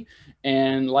nonlinearity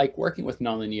and like working with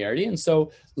nonlinearity. And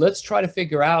so let's try to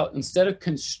figure out, instead of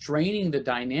constraining the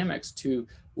dynamics to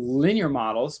linear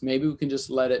models, maybe we can just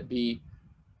let it be,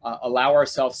 allow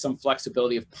ourselves some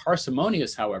flexibility of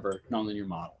parsimonious, however, nonlinear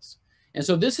models. And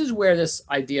so this is where this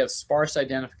idea of sparse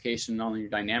identification and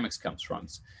nonlinear dynamics comes from.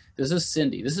 This is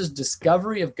Cindy. This is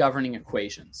discovery of governing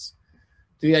equations.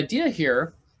 The idea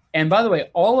here, and by the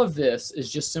way, all of this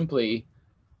is just simply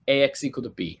AX equal to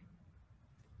B.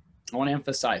 I want to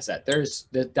emphasize that.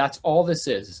 That's all this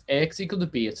is AX equal to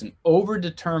B. It's an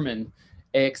overdetermined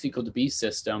AX equal to B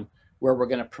system where we're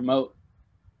going to promote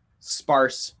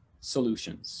sparse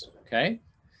solutions, okay?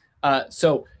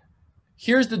 So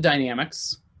here's the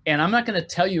dynamics, and I'm not going to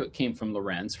tell you it came from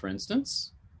Lorentz, for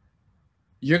instance.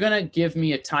 You're going to give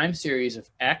me a time series of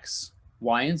X,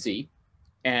 Y, and Z,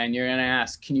 and you're going to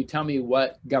ask, can you tell me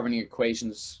what governing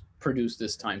equations produce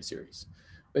this time series?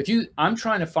 I'm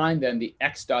trying to find then the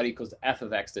X dot equals F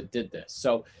of X that did this.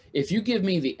 So if you give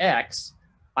me the X,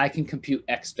 I can compute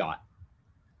X dot.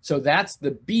 So that's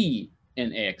the B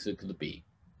in AX equal to B.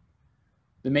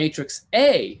 The matrix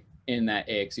A in that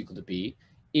AX equal to B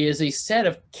is a set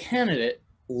of candidate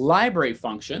library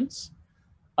functions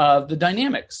of the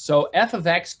dynamics. So f of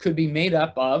x could be made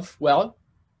up of, well,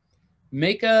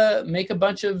 make a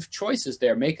bunch of choices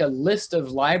there. Make a list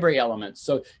of library elements.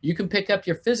 So you can pick up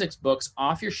your physics books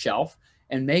off your shelf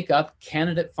and make up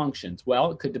candidate functions.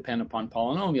 Well, it could depend upon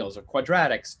polynomials or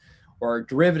quadratics or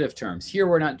derivative terms. Here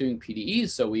we're not doing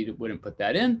PDEs, so we wouldn't put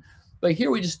that in. But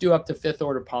here we just do up to fifth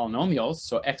order polynomials.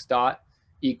 So x dot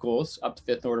equals up to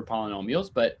fifth order polynomials.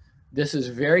 But this is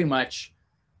very much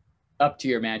up to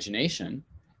your imagination.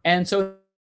 And so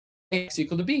x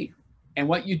equal to b. And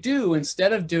what you do,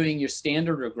 instead of doing your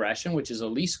standard regression, which is a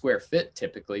least square fit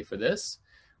typically for this,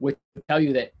 which will tell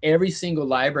you that every single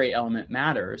library element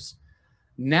matters,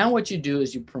 now what you do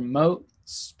is you promote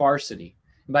sparsity.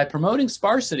 And by promoting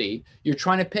sparsity, you're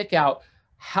trying to pick out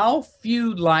how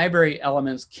few library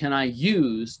elements can I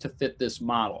use to fit this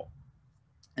model.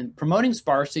 And promoting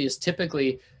sparsity is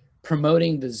typically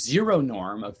promoting the zero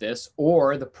norm of this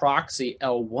or the proxy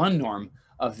L1 norm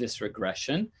of this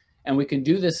regression. And we can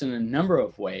do this in a number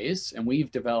of ways. And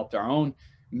we've developed our own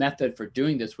method for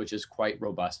doing this, which is quite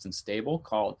robust and stable,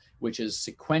 which is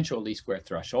sequential least square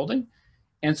thresholding.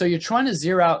 And so you're trying to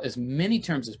zero out as many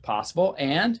terms as possible.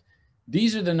 And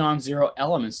these are the non-zero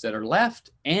elements that are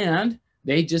left. And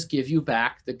they just give you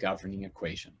back the governing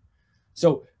equation.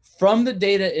 So from the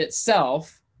data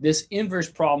itself, this inverse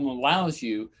problem allows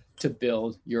you to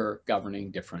build your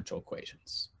governing differential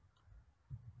equations.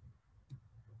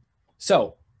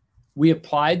 So we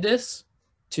applied this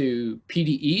to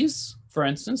PDEs, for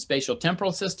instance, spatial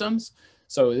temporal systems.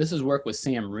 So this is work with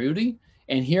Sam Rudy.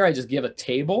 And here I just give a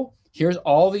table. Here's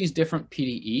all these different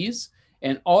PDEs.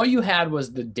 And all you had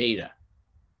was the data.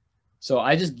 So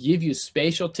I just give you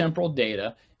spatial temporal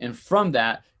data. And from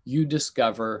that, you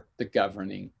discover the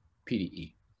governing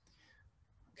PDE.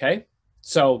 Okay?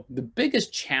 So the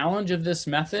biggest challenge of this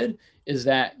method is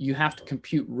that you have to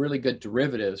compute really good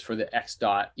derivatives for the x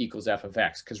dot equals f of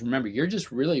x. Because remember, you're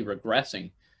just really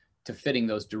regressing to fitting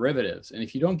those derivatives. And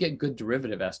if you don't get good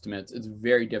derivative estimates, it's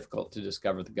very difficult to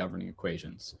discover the governing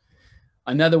equations.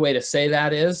 Another way to say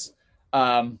that is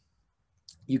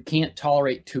you can't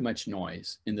tolerate too much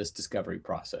noise in this discovery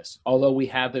process, although we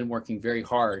have been working very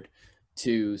hard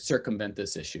to circumvent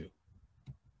this issue.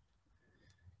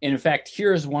 And in fact,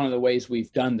 here's one of the ways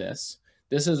we've done this.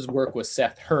 This is work with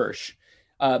Seth Hirsch.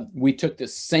 We took the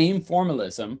same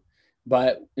formalism,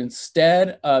 but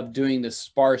instead of doing the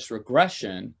sparse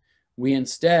regression, we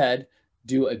instead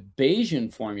do a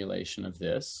Bayesian formulation of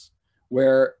this,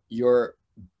 where your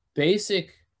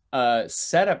basic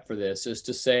setup for this is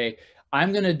to say,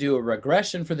 I'm going to do a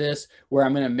regression for this, where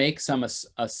I'm going to make some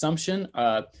assumption,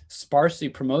 sparsely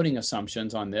promoting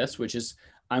assumptions on this, which is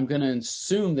I'm going to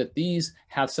assume that these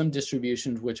have some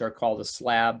distributions which are called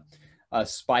the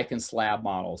spike and slab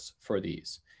models for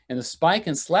these. And the spike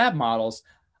and slab models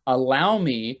allow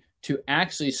me to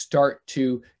actually start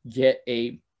to get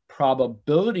a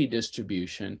probability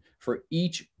distribution for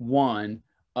each one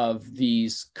of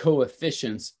these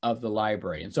coefficients of the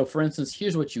library. And so, for instance,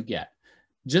 here's what you get.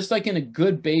 Just like in a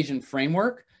good Bayesian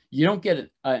framework, you don't get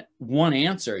one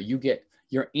answer. You get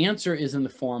your answer is in the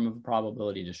form of a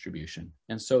probability distribution.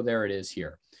 And so there it is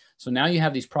here. So now you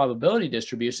have these probability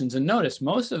distributions, and notice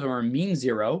most of them are mean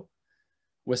zero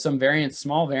with some variance,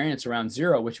 small variance around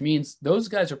zero, which means those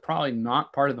guys are probably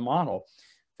not part of the model.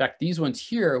 In fact, these ones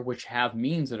here, which have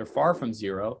means that are far from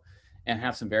zero and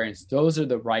have some variance, those are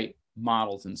the right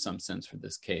models in some sense for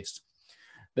this case.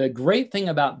 The great thing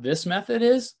about this method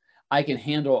is I can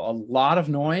handle a lot of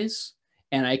noise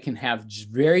and I can have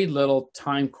very little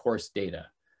time course data,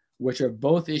 which are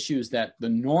both issues that the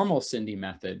normal Cindy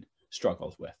method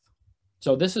struggles with.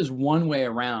 So this is one way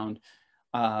around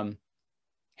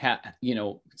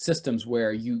systems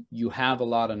where you have a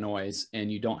lot of noise and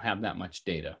you don't have that much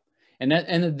data. And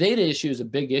the data issue is a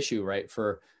big issue, right,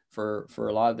 for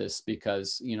a lot of this,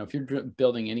 because if you're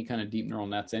building any kind of deep neural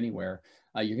nets anywhere,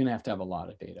 you're going to have a lot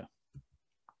of data.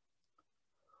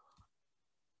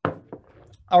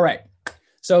 All right.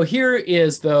 So here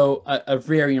is, though, a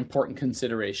very important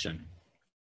consideration.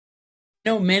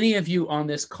 Many of you on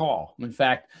this call, in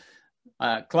fact,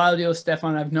 Claudio,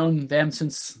 Stefan, I've known them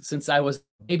since I was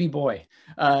a baby boy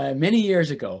many years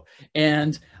ago.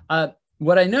 And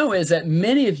what I know is that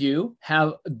many of you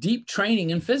have deep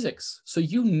training in physics. So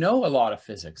you know a lot of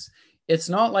physics. It's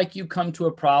not like you come to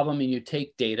a problem and you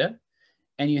take data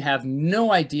and you have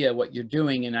no idea what you're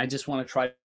doing and I just want to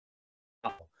try.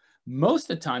 Most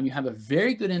of the time, you have a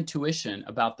very good intuition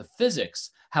about the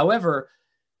physics. However,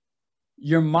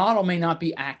 your model may not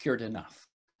be accurate enough.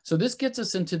 So this gets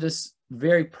us into this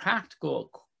very practical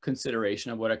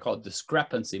consideration of what I call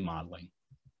discrepancy modeling.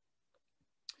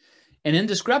 And in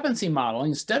discrepancy modeling,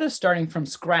 instead of starting from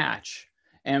scratch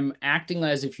and acting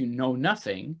as if you know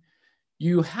nothing,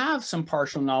 you have some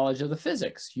partial knowledge of the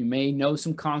physics. You may know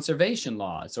some conservation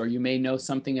laws, or you may know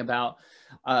something about,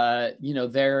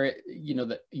 something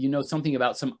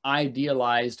about some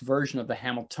idealized version of the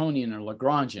Hamiltonian or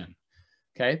Lagrangian.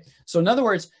 Okay, so in other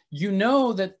words, you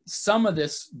know that some of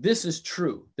this is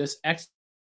true. This x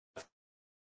of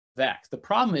x. The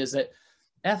problem is that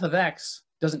f of x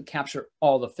doesn't capture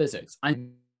all the physics.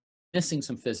 I'm missing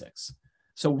some physics.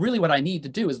 So really, what I need to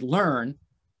do is learn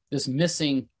this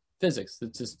missing physics,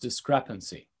 this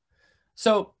discrepancy.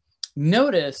 So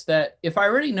notice that if I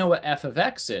already know what f of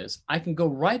x is, I can go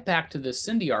right back to the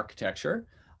Cindy architecture.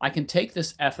 I can take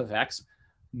this f of x,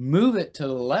 move it to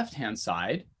the left-hand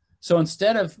side. So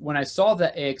instead of when I solved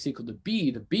that ax equal to b,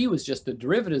 the b was just the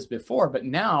derivatives before, but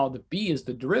now the b is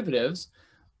the derivatives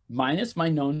minus my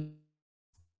known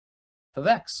f of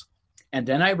x. And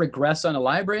then I regress on a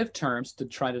library of terms to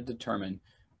try to determine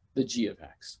the g of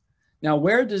x. Now,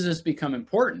 where does this become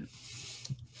important?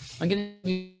 I'm going to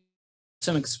give you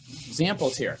some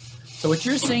examples here. So what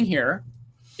you're seeing here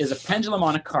is a pendulum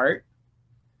on a cart.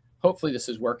 Hopefully this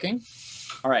is working.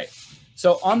 All right.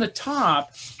 So on the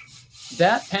top,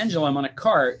 that pendulum on a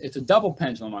cart, it's a double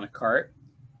pendulum on a cart,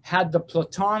 had the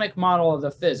Platonic model of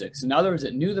the physics. In other words,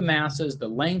 it knew the masses, the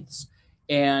lengths,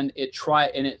 and it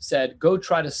said, go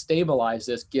try to stabilize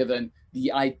this given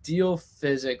the ideal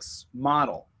physics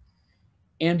model.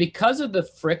 And because of the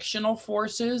frictional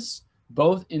forces,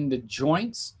 both in the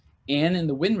joints and in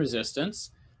the wind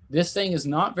resistance, this thing is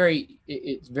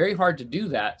it's very hard to do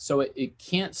that. So it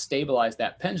can't stabilize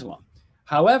that pendulum.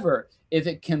 However, if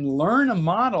it can learn a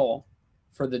model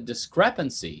for the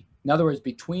discrepancy, in other words,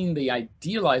 between the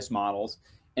idealized models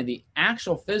and the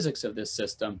actual physics of this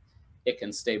system, it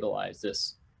can stabilize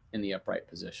this in the upright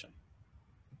position.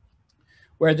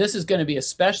 Where this is going to be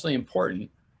especially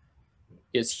important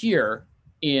is here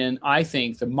in, I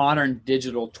think, the modern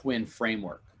digital twin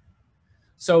framework.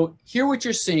 So here what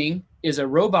you're seeing is a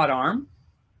robot arm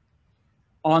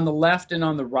on the left and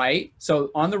on the right.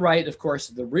 So on the right, of course,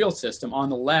 the real system. On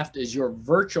the left is your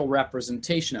virtual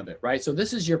representation of it, right? So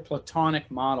this is your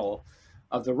Platonic model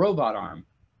of the robot arm.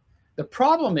 The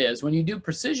problem is when you do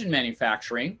precision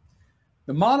manufacturing,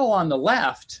 the model on the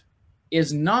left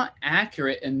is not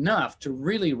accurate enough to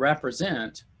really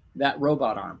represent that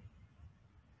robot arm.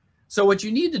 So what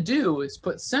you need to do is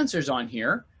put sensors on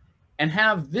here and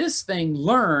have this thing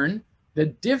learn the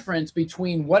difference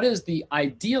between what is the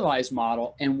idealized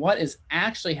model and what is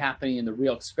actually happening in the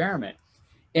real experiment.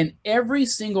 And every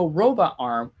single robot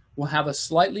arm will have a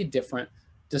slightly different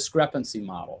discrepancy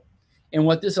model. And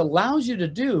what this allows you to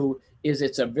do is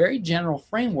it's a very general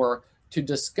framework to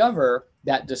discover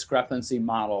that discrepancy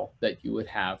model that you would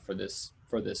have for this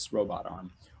robot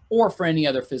arm or for any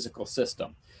other physical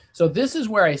system. So this is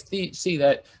where I see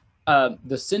that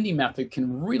the Cindy method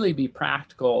can really be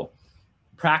practically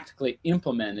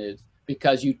implemented,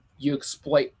 because you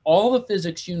exploit all the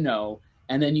physics you know,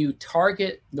 and then you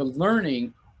target the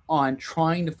learning on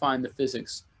trying to find the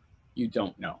physics you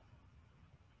don't know.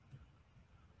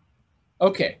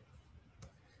 Okay,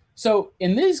 so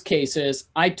in these cases,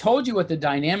 I told you what the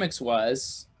dynamics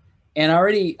was, and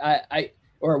already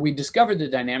we discovered the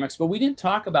dynamics, but we didn't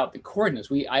talk about the coordinates.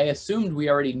 I assumed we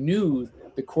already knew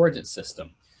the coordinate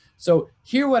system. So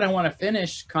here what I want to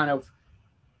finish kind of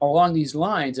along these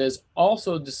lines is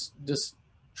also just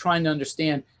trying to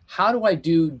understand, how do I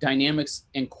do dynamics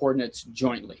and coordinates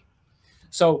jointly?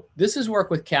 So this is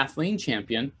work with Kathleen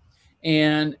Champion,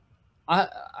 and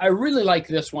I really like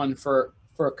this one for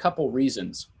a couple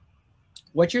reasons.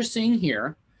 What you're seeing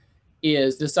here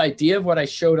is this idea of what I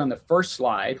showed on the first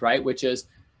slide, right, which is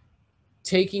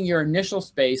taking your initial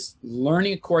space,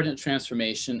 learning a coordinate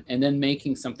transformation, and then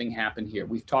making something happen here.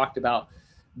 We've talked about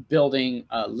building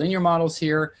linear models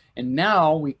here, and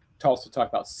now we also talk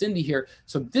about Cindy here.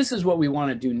 So this is what we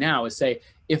want to do now, is say,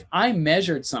 if I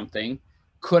measured something,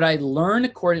 could I learn a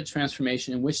coordinate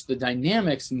transformation in which the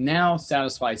dynamics now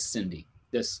satisfies Cindy,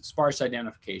 this sparse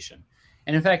identification?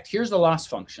 And in fact, here's the loss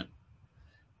function.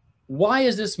 Why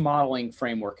is this modeling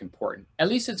framework important? At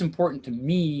least it's important to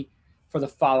me for the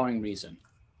following reason.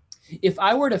 If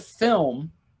I were to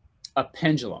film a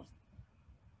pendulum,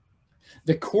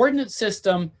 the coordinate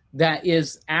system that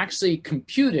is actually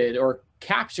computed or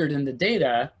captured in the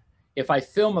data, if I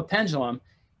film a pendulum,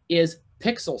 is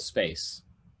pixel space.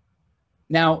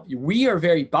 Now, we are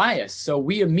very biased, so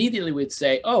we immediately would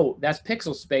say, oh, that's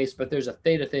pixel space, but there's a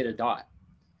theta theta dot.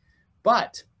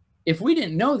 But if we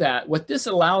didn't know that, what this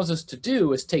allows us to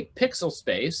do is take pixel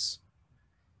space,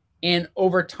 and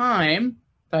over time,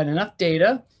 if I had enough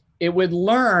data it would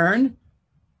learn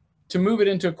to move it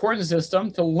into a coordinate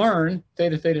system to learn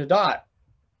theta theta dot.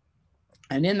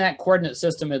 And in that coordinate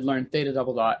system, it learned theta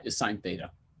double dot is sine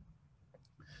theta.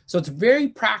 So it's very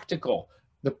practical.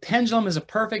 The pendulum is a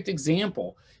perfect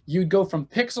example. You'd go from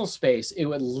pixel space, it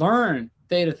would learn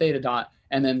theta theta dot,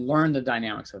 and then learn the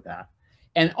dynamics of that.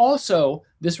 And also,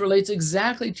 this relates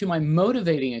exactly to my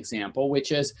motivating example,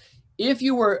 which is if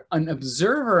you were an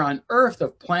observer on Earth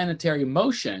of planetary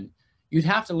motion, you'd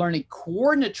have to learn a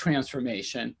coordinate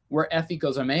transformation where F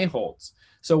equals ma holds.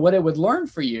 So what it would learn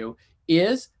for you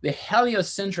is the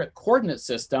heliocentric coordinate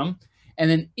system, and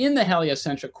then in the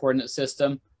heliocentric coordinate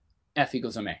system, F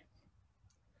equals ma.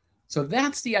 So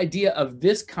that's the idea of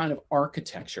this kind of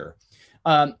architecture.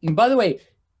 And by the way,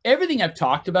 everything I've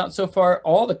talked about so far,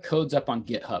 all the code's up on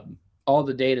GitHub. All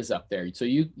the data's up there. So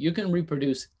you can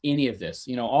reproduce any of this.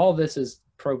 You know, all of this is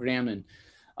programmed, and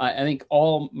I think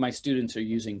all my students are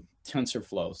using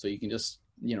TensorFlow. So you can just,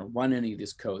 you know, run any of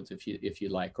these codes if you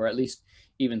like, or at least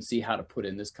even see how to put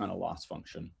in this kind of loss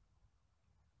function.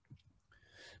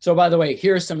 So by the way,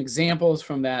 here are some examples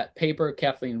from that paper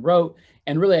Kathleen wrote.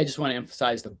 And really, I just want to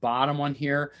emphasize the bottom one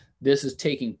here. This is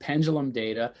taking pendulum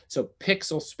data, so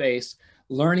pixel space,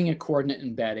 learning a coordinate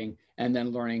embedding, and then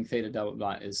learning theta double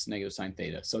dot is negative sine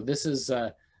theta. So this is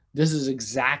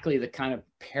exactly the kind of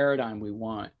paradigm we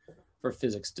want for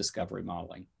physics discovery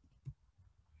modeling.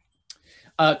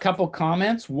 A couple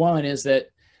comments. One is that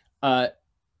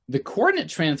the coordinate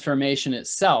transformation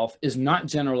itself is not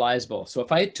generalizable. So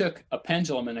if I took a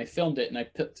pendulum and I filmed it and I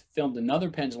filmed another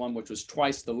pendulum, which was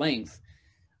twice the length,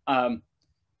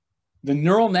 the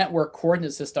neural network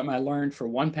coordinate system I learned for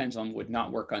one pendulum would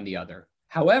not work on the other.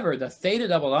 However, the theta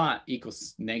double dot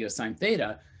equals negative sine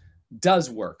theta does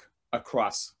work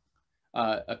across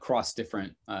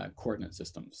different coordinate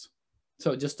systems.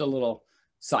 So just a little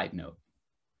side note.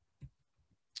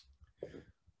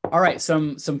 All right,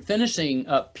 some finishing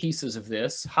up pieces of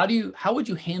this. How would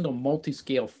you handle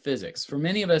multi-scale physics? For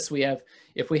many of us,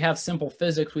 if we have simple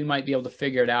physics, we might be able to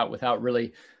figure it out without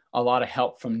really a lot of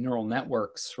help from neural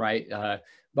networks, right?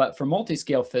 But for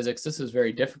multi-scale physics, this is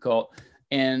very difficult.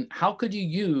 And how could you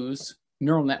use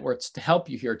neural networks to help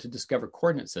you here to discover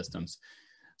coordinate systems?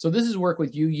 So this is work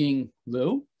with Yu-Ying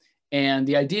Liu. And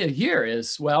the idea here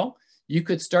is, well, you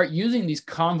could start using these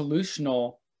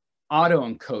convolutional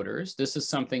autoencoders. This is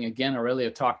something, again,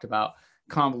 Aurelia talked about,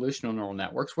 convolutional neural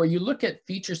networks, where you look at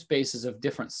feature spaces of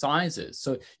different sizes.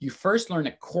 So you first learn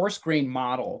a coarse-grained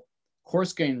model,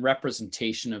 coarse-grained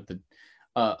representation of the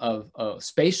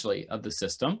spatially of the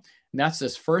system. And that's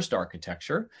this first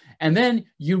architecture. And then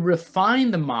you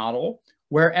refine the model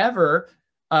wherever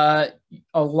a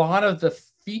lot of the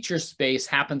feature space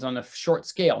happens on a short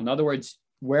scale. In other words,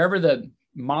 wherever the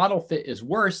model fit is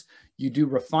worse, you do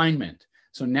refinement.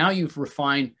 So now you've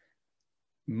refined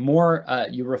more,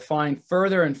 you refine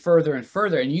further and further and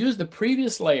further, and use the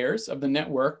previous layers of the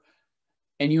network,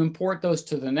 and you import those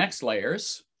to the next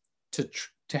layers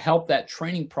to help that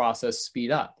training process speed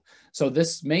up. So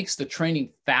this makes the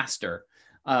training faster.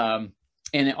 And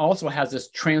it also has this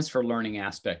transfer learning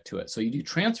aspect to it. So you do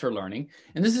transfer learning,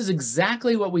 and this is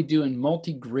exactly what we do in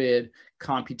multi-grid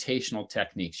computational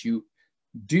techniques. You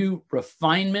do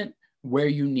refinement where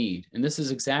you need. And this is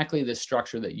exactly the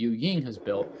structure that Yu-Ying has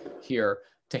built here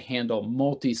to handle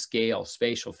multi-scale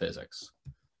spatial physics.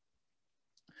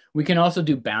 We can also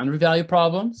do boundary value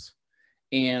problems.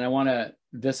 And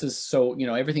this is so,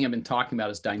 everything I've been talking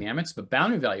about is dynamics, but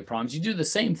boundary value problems, you do the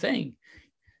same thing.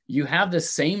 You have the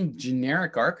same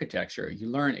generic architecture. You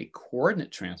learn a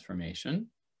coordinate transformation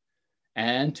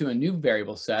and to a new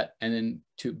variable set and then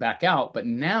to back out. But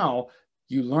now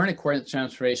you learn a coordinate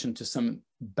transformation to some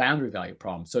boundary value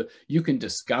problems. So you can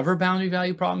discover boundary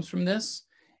value problems from this.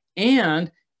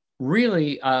 And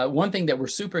really, one thing that we're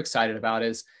super excited about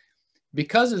is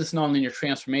because of this nonlinear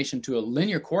transformation to a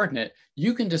linear coordinate,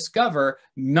 you can discover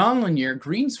nonlinear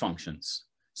Green's functions.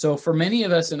 So for many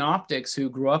of us in optics who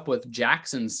grew up with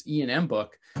Jackson's E&M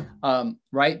book,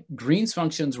 right, Green's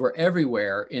functions were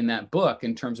everywhere in that book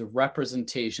in terms of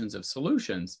representations of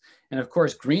solutions. And of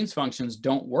course, Green's functions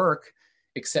don't work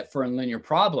except for in linear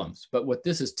problems. But what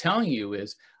this is telling you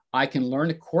is I can learn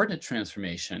a coordinate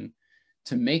transformation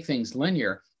to make things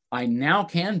linear. I now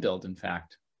can build, in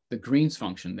fact, the Green's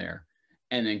function there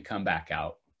and then come back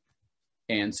out.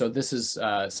 And so this is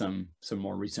some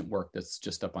more recent work that's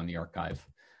just up on the archive.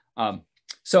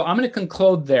 So I'm going to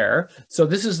conclude there. So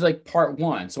this is like part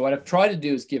one. So what I've tried to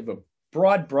do is give a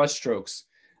broad brushstrokes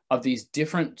of these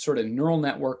different sort of neural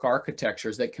network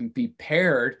architectures that can be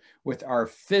paired with our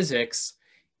physics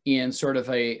in sort of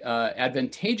a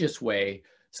advantageous way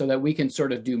so that we can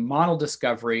sort of do model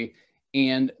discovery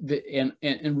and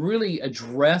really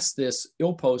address this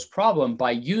ill-posed problem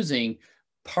by using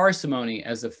parsimony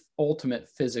as the ultimate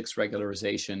physics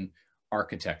regularization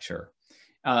architecture.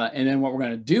 And then what we're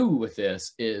going to do with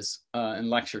this is, in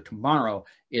lecture tomorrow,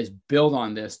 is build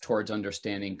on this towards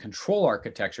understanding control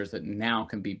architectures that now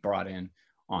can be brought in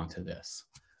onto this.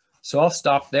 So I'll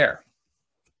stop there.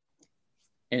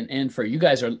 And for you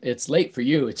guys, it's late for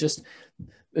you.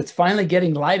 It's finally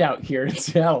getting light out here in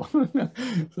Seattle.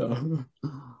 So.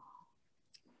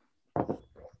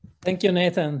 Thank you,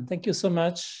 Nathan. Thank you so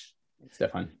much.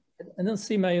 Stefan. I don't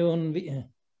see my own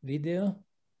video.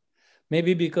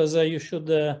 Maybe because you should.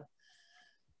 It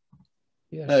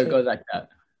goes like that.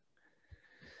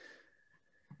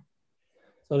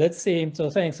 So let's see. So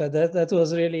thanks. That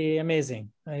was really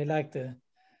amazing. I liked it.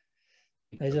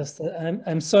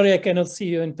 I'm sorry I cannot see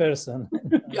you in person.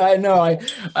 Yeah, I know.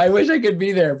 I wish I could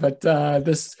be there, but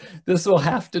this will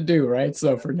have to do, right?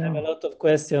 So for now, I have a lot of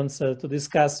questions to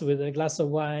discuss with a glass of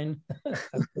wine.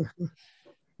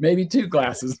 Maybe 2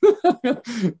 glasses.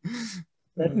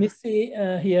 Let me see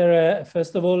here.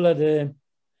 First of all, can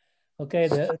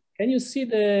you see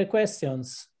the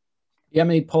questions? Yeah, let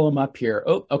me pull them up here.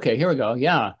 Oh, okay, here we go.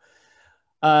 Yeah.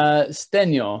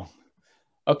 Stenio.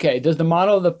 Okay, does the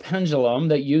model of the pendulum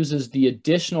that uses the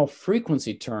additional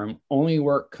frequency term only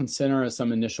work considering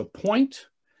some initial point?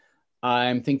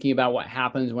 I'm thinking about what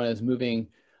happens when it's moving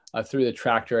through the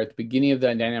tractor at the beginning of the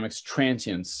dynamics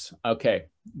transients. Okay,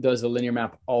 does the linear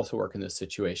map also work in this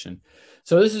situation?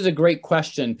 So this is a great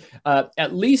question.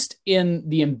 At least in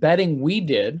the embedding we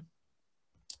did,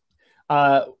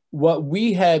 what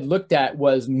we had looked at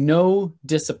was no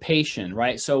dissipation,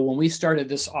 right? So when we started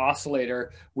this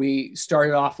oscillator, we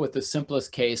started off with the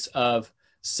simplest case of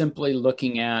simply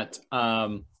looking at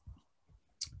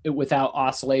it without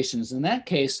oscillations. In that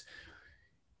case,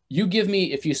 you give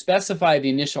me, if you specify the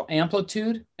initial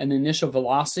amplitude and the initial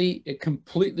velocity, it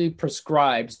completely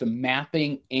prescribes the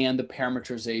mapping and the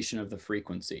parameterization of the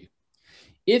frequency.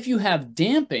 If you have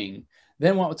damping,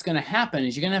 then what's going to happen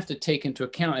is you're going to have to take into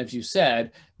account, as you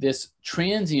said, this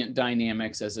transient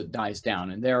dynamics as it dies down.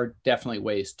 And there are definitely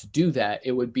ways to do that.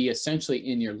 It would be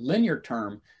essentially in your linear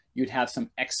term, you'd have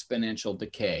some exponential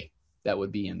decay that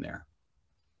would be in there.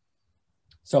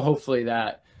 So hopefully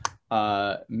that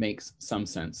makes some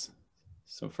sense.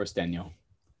 So for Stenio.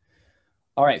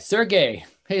 All right, Sergey.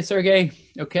 Hey, Sergey.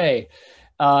 Okay.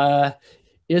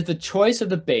 Is the choice of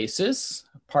the basis,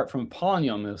 apart from a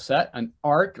polynomial set, an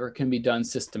art or can be done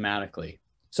systematically?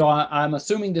 So I'm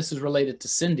assuming this is related to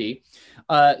Cindy.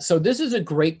 So this is a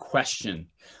great question.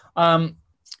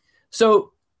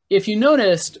 So if you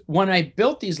noticed, when I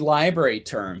built these library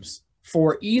terms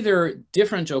for either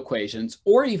differential equations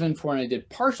or even for when I did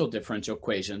partial differential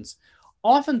equations,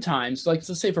 oftentimes, like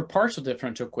let's say for partial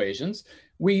differential equations,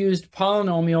 we used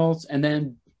polynomials and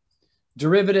then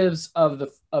derivatives of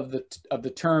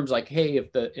the terms, like, hey,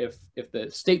 if the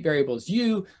state variable is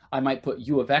u, I might put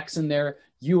u of x in there,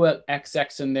 u of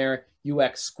xx in there,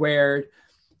 ux squared.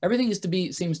 Everything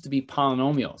seems to be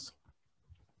polynomials.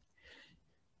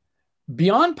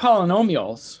 Beyond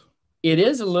polynomials, it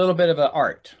is a little bit of an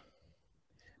art.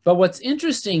 But what's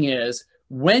interesting is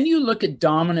when you look at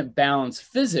dominant balance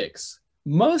physics,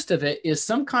 most of it is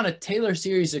some kind of Taylor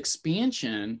series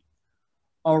expansion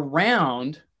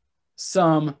around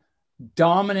some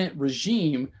dominant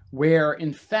regime where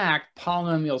in fact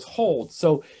polynomials hold.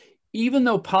 So even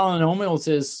though polynomials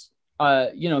is,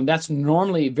 that's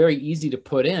normally very easy to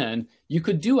put in, you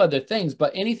could do other things,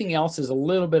 but anything else is a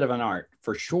little bit of an art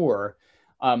for sure.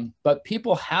 But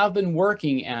people have been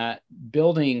working at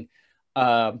building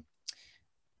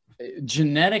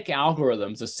genetic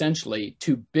algorithms essentially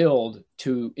to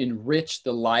enrich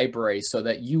the library so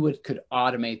that you could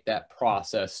automate that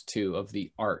process too of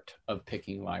the art of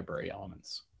picking library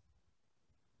elements.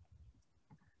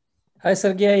 Hi,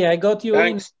 Sergey, I got you.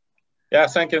 Thanks. Yeah,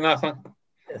 thank you, Nathan.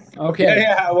 Yes. Okay.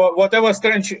 Yeah, whatever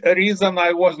strange reason,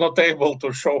 I was not able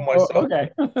to show myself. Oh,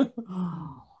 okay.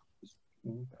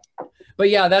 But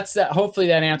yeah, that's that. Hopefully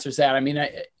that answers that. I mean,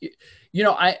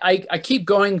 I keep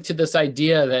going to this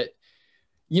idea that,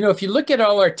 if you look at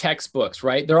all our textbooks,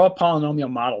 right, they're all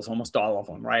polynomial models, almost all of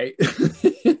them, right?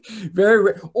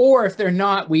 Or if they're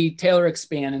not, we Taylor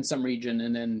expand in some region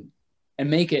and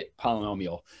make it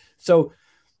polynomial. So,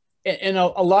 and a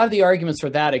lot of the arguments for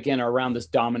that, again, are around this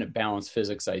dominant balance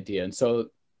physics idea. And so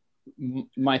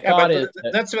my thought is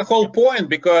that's the whole point,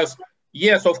 because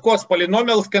yes, of course,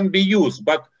 polynomials can be used,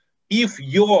 but if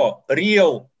your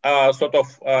real sort of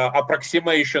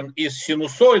approximation is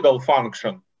sinusoidal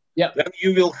function, then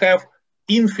you will have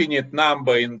infinite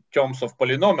number in terms of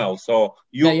polynomials. So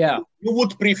you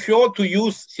would prefer to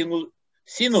use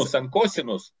sinus and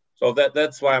cosinus. So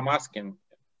that's why I'm asking.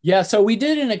 Yeah, so we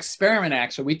did an experiment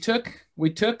actually.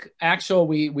 We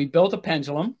built a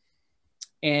pendulum,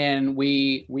 and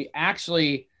we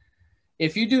actually,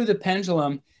 if you do the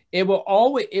pendulum, it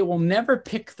will never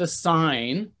pick the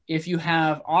sign if you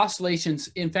have oscillations.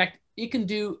 In fact, it can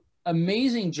do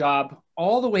amazing job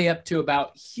all the way up to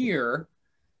about here,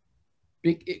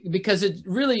 because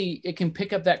it can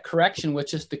pick up that correction with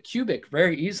just the cubic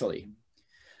very easily.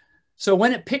 So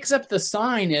when it picks up the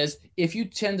sign is if you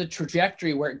tend the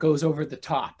trajectory where it goes over the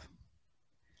top.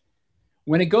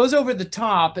 When it goes over the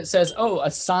top, it says, oh,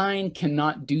 a sine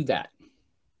cannot do that.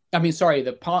 I mean, sorry,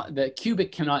 the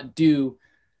cubic cannot do,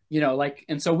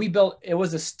 and so we built, it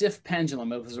was a stiff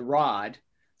pendulum. It was a rod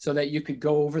so that you could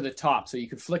go over the top. So you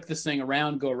could flick this thing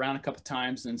around, go around a couple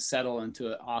times, and settle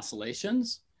into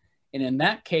oscillations. And in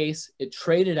that case, it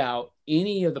traded out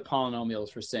any of the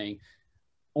polynomials for saying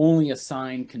only a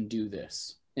sine can do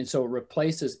this. And so it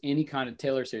replaces any kind of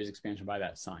Taylor series expansion by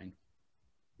that sine.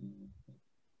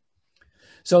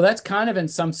 So that's kind of, in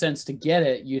some sense, to get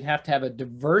it, you'd have to have a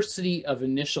diversity of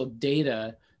initial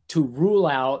data to rule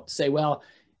out, say, well,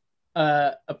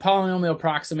 a polynomial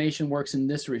approximation works in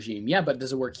this regime. Yeah, but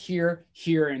does it work here,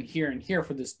 here, and here, and here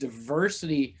for this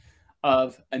diversity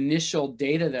of initial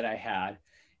data that I had?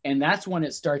 And that's when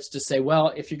it starts to say,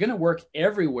 well, if you're going to work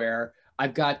everywhere,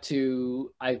 I've got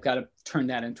to turn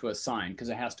that into a sine because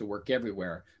it has to work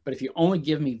everywhere. But if you only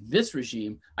give me this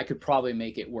regime, I could probably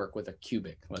make it work with a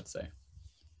cubic, let's say.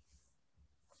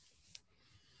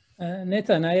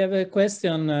 Nathan, I have a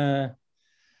question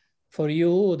for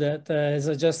you that is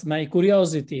just my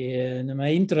curiosity and my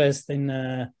interest in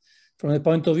from the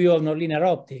point of view of nonlinear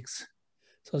optics.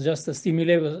 So just to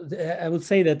stimulate, I would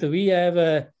say that we have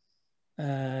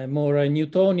a more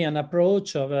Newtonian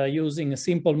approach of using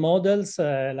simple models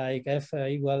like F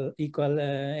equal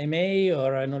ma,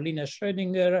 or a nonlinear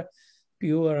Schrödinger,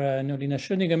 pure nonlinear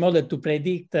Schrödinger model to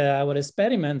predict our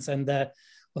experiments. And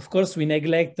of course, we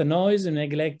neglect the noise, we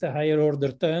neglect the higher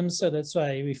order terms. So that's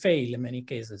why we fail in many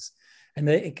cases. And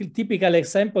a typical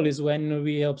example is when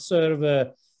we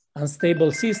observe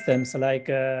unstable systems like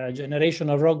generation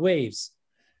of rogue waves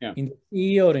in the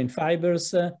sea or in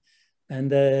fibers. And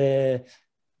the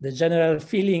general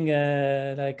feeling,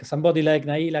 like somebody like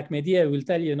Nail Ahmedia will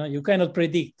tell you, you cannot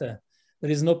predict. There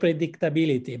is no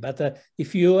predictability. But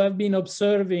if you have been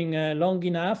observing long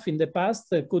enough in the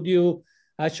past, could you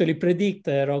actually predict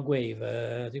a rogue wave?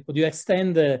 Could you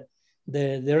extend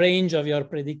the range of your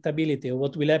predictability of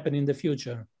what will happen in the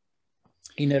future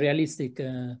in a realistic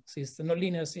system,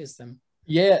 nonlinear system?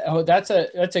 Yeah, that's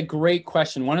a great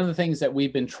question. One of the things that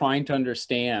we've been trying to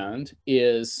understand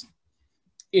is,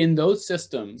 in those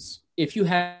systems, if you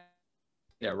have,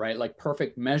 right, like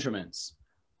perfect measurements,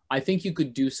 I think you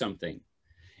could do something.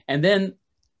 And then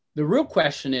the real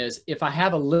question is, if I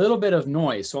have a little bit of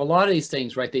noise, so a lot of these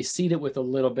things, right, they seed it with a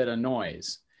little bit of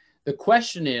noise. The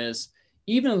question is,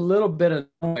 even a little bit of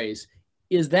noise,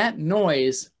 is that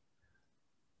noise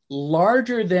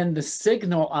larger than the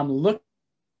signal I'm looking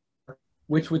for,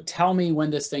 which would tell me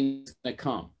when this thing is going to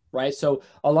come? Right. So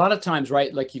a lot of times,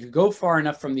 right, like if you go far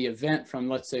enough from the event, from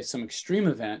let's say some extreme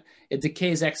event, it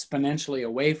decays exponentially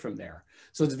away from there.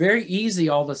 So it's very easy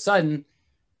all of a sudden,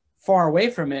 far away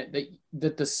from it,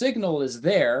 that the signal is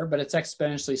there, but it's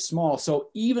exponentially small. So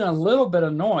even a little bit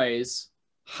of noise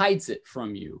hides it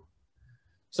from you.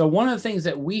 So one of the things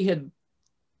that we had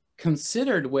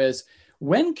considered was,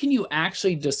 when can you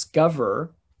actually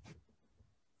discover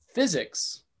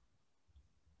physics?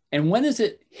 And when is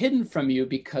it hidden from you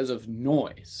because of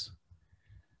noise?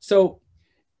 So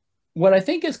what I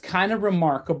think is kind of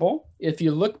remarkable, if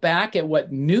you look back at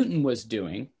what Newton was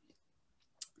doing,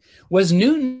 was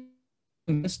Newton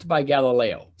convinced by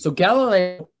Galileo. So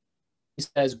Galileo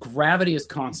says gravity is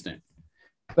constant.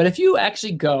 But if you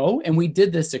actually go, and we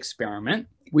did this experiment,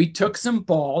 we took some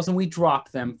balls and we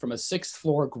dropped them from a 6th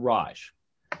floor garage.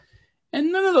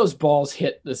 And none of those balls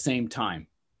hit the same time.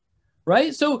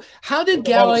 Right? So how did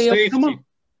Galileo come up?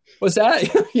 Was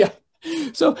that? Yeah.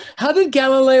 So how did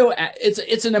Galileo,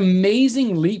 it's an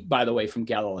amazing leap, by the way, from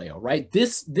Galileo, right?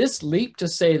 This leap to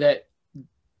say that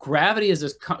gravity is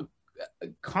this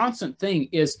constant thing,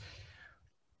 is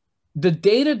the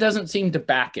data doesn't seem to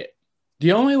back it.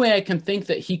 The only way I can think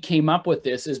that he came up with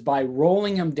this is by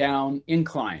rolling them down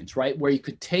inclines, right? Where you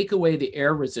could take away the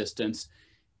air resistance.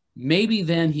 Maybe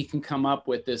then he can come up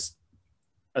with this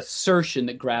assertion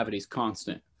that gravity is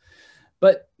constant.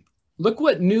 But look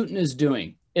what Newton is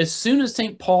doing. As soon as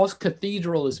St. Paul's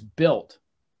Cathedral is built,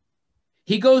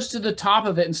 he goes to the top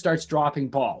of it and starts dropping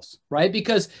balls, right?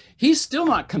 Because he's still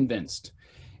not convinced.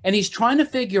 And he's trying to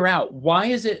figure out, why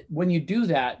is it when you do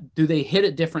that, do they hit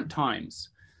at different times?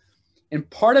 And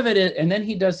part of it is, and then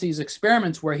he does these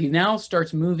experiments where he now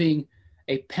starts moving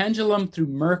a pendulum through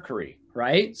mercury,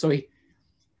 right? So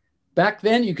back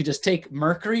then you could just take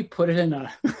mercury, put it in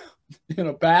a, in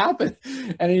a bath,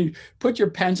 and you put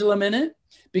your pendulum in it,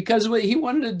 because what he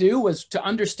wanted to do was to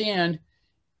understand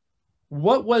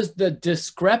what was the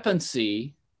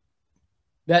discrepancy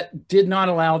that did not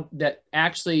allow, that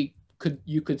actually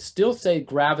you could still say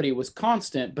gravity was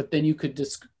constant, but then you could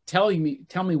just tell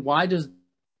me why does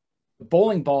the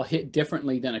bowling ball hit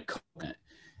differently than a coconut?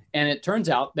 And it turns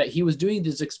out that he was doing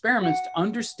these experiments to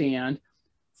understand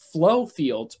flow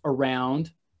fields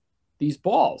around these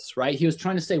balls, right? He was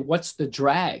trying to say, what's the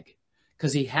drag?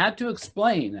 Because he had to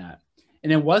explain that.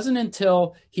 And it wasn't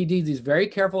until he did these very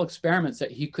careful experiments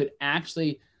that he could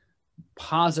actually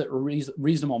posit a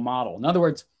reasonable model. In other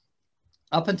words,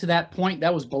 up until that point,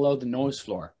 that was below the noise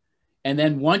floor. And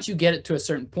then once you get it to a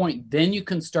certain point, then you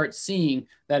can start seeing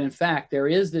that, in fact, there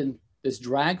is this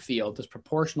drag field that's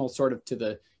proportional sort of to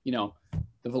the, you know,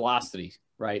 the velocity,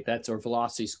 right? That's our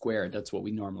velocity squared. That's what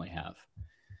we normally have.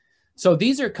 So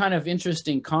these are kind of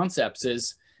interesting concepts,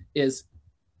 is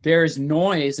there's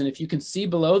noise, and if you can see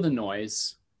below the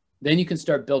noise, then you can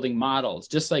start building models,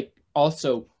 just like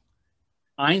also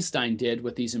Einstein did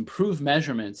with these improved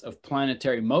measurements of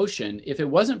planetary motion. If it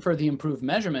wasn't for the improved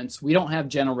measurements, we don't have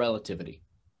general relativity.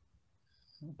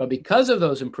 But because of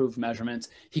those improved measurements,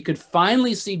 he could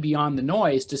finally see beyond the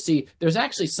noise to see there's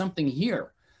actually something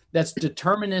here that's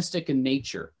deterministic in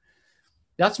nature.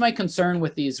 That's my concern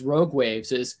with these rogue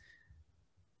waves, is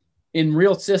in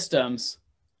real systems,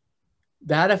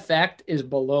 that effect is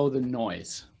below the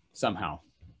noise somehow.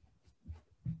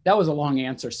 That was a long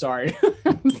answer, sorry.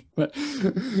 But,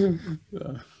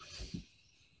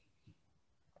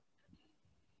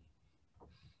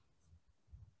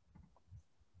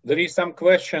 There is some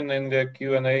question in the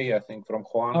Q&A, I think, from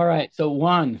Juan. All right, so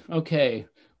Juan, okay.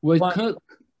 Would Koopman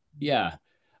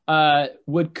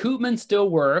still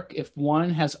work if one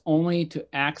has only to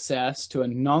access to a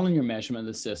nonlinear measurement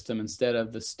of the system instead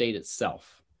of the state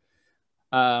itself?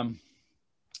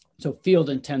 So field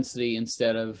intensity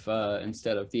instead of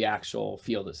the actual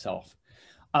field itself.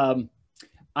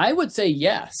 I would say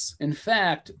yes. In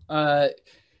fact,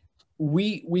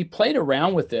 we played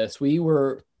around with this. We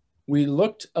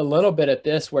looked a little bit at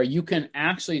this, where you can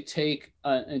actually take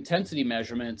intensity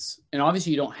measurements, and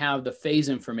obviously you don't have the phase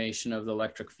information of the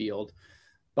electric field,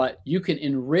 but you can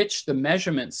enrich the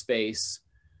measurement space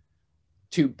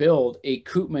to build a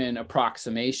Koopman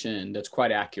approximation that's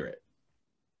quite accurate.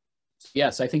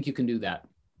 Yes, I think you can do that.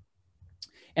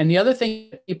 And the other thing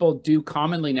that people do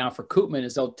commonly now for Koopman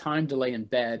is they'll time delay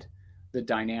embed the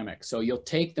dynamic. So you'll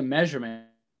take the measurement,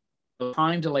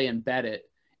 time delay embed it,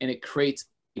 and it creates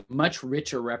a much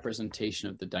richer representation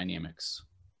of the dynamics.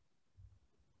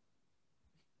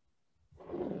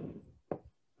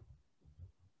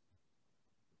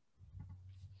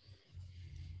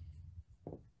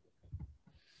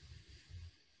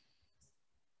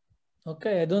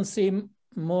 Okay, I don't see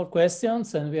more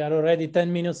questions, and we are already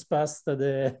 10 minutes past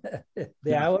the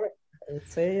hour, I would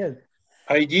say.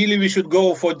 Ideally, we should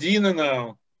go for dinner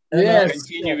now. Yes.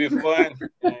 Continue with wine.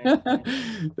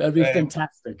 That'd be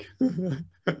fantastic.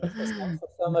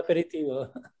 Some aperitivo.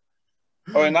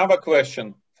 Oh, another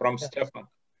question from Stefan.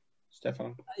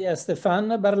 Stefan. Yes, Stefan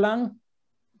Barlang.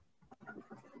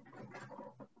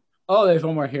 Oh, there's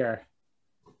one more here.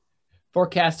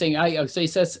 Forecasting, so he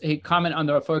says, he comment on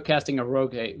the forecasting of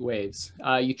rogue waves.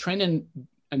 You train in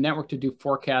a network to do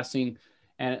forecasting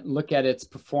and look at its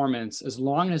performance. As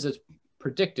long as it's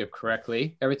predictive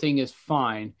correctly, everything is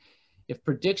fine. If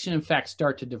prediction, in fact,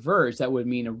 start to diverge, that would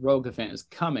mean a rogue event is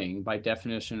coming by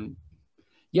definition.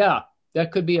 Yeah,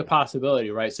 that could be a possibility,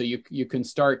 right? So you can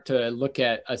start to look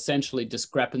at essentially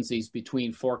discrepancies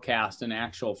between forecast and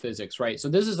actual physics, right? So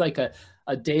this is like a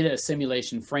data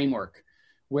assimilation framework.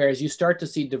 Whereas you start to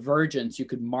see divergence, you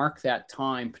could mark that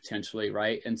time potentially,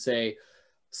 right? And say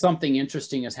something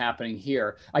interesting is happening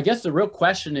here. I guess the real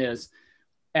question is,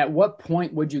 at what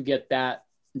point would you get that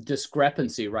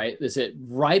discrepancy, right? Is it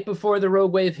right before the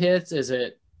rogue wave hits? Is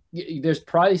it, there's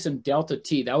probably some delta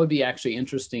T. That would be actually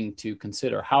interesting to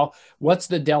consider. What's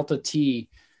the delta T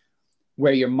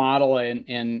where your model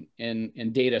and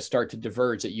data start to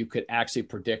diverge that you could actually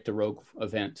predict a rogue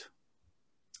event?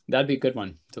 That'd be a good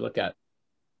one to look at.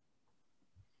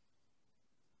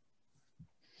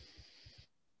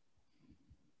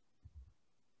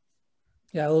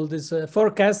 Yeah, all this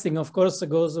forecasting, of course,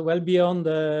 goes well beyond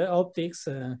optics.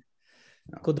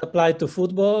 Could apply to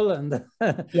football and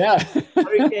yeah,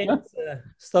 hurricanes,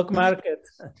 stock market.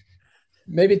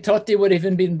 Maybe Totti would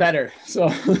even been better. So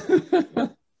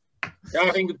yeah,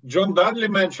 I think John Dudley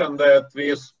mentioned that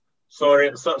with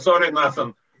sorry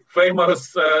Nathan,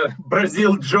 famous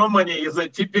Brazil-Germany is a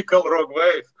typical rogue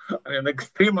wave, an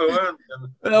extreme event.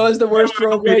 That was the worst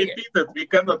rogue wave. Repeated. We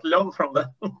cannot learn from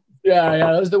that. Yeah,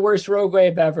 that was the worst rogue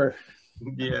wave ever.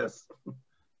 Yes.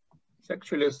 It's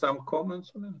actually some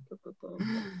comments on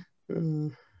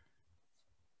it.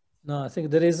 No, I think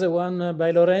there is one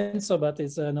by Lorenzo, but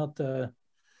it's not.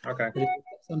 Okay.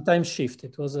 Sometimes shift.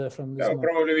 It was from this.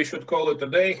 Probably we should call it a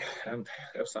day and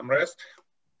have some rest.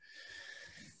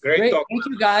 Great talk. Thank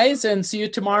you guys, and see you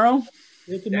tomorrow.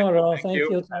 See you tomorrow. Yeah, thank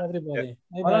you to everybody.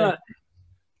 Yeah. Bye-bye.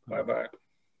 Bye-bye.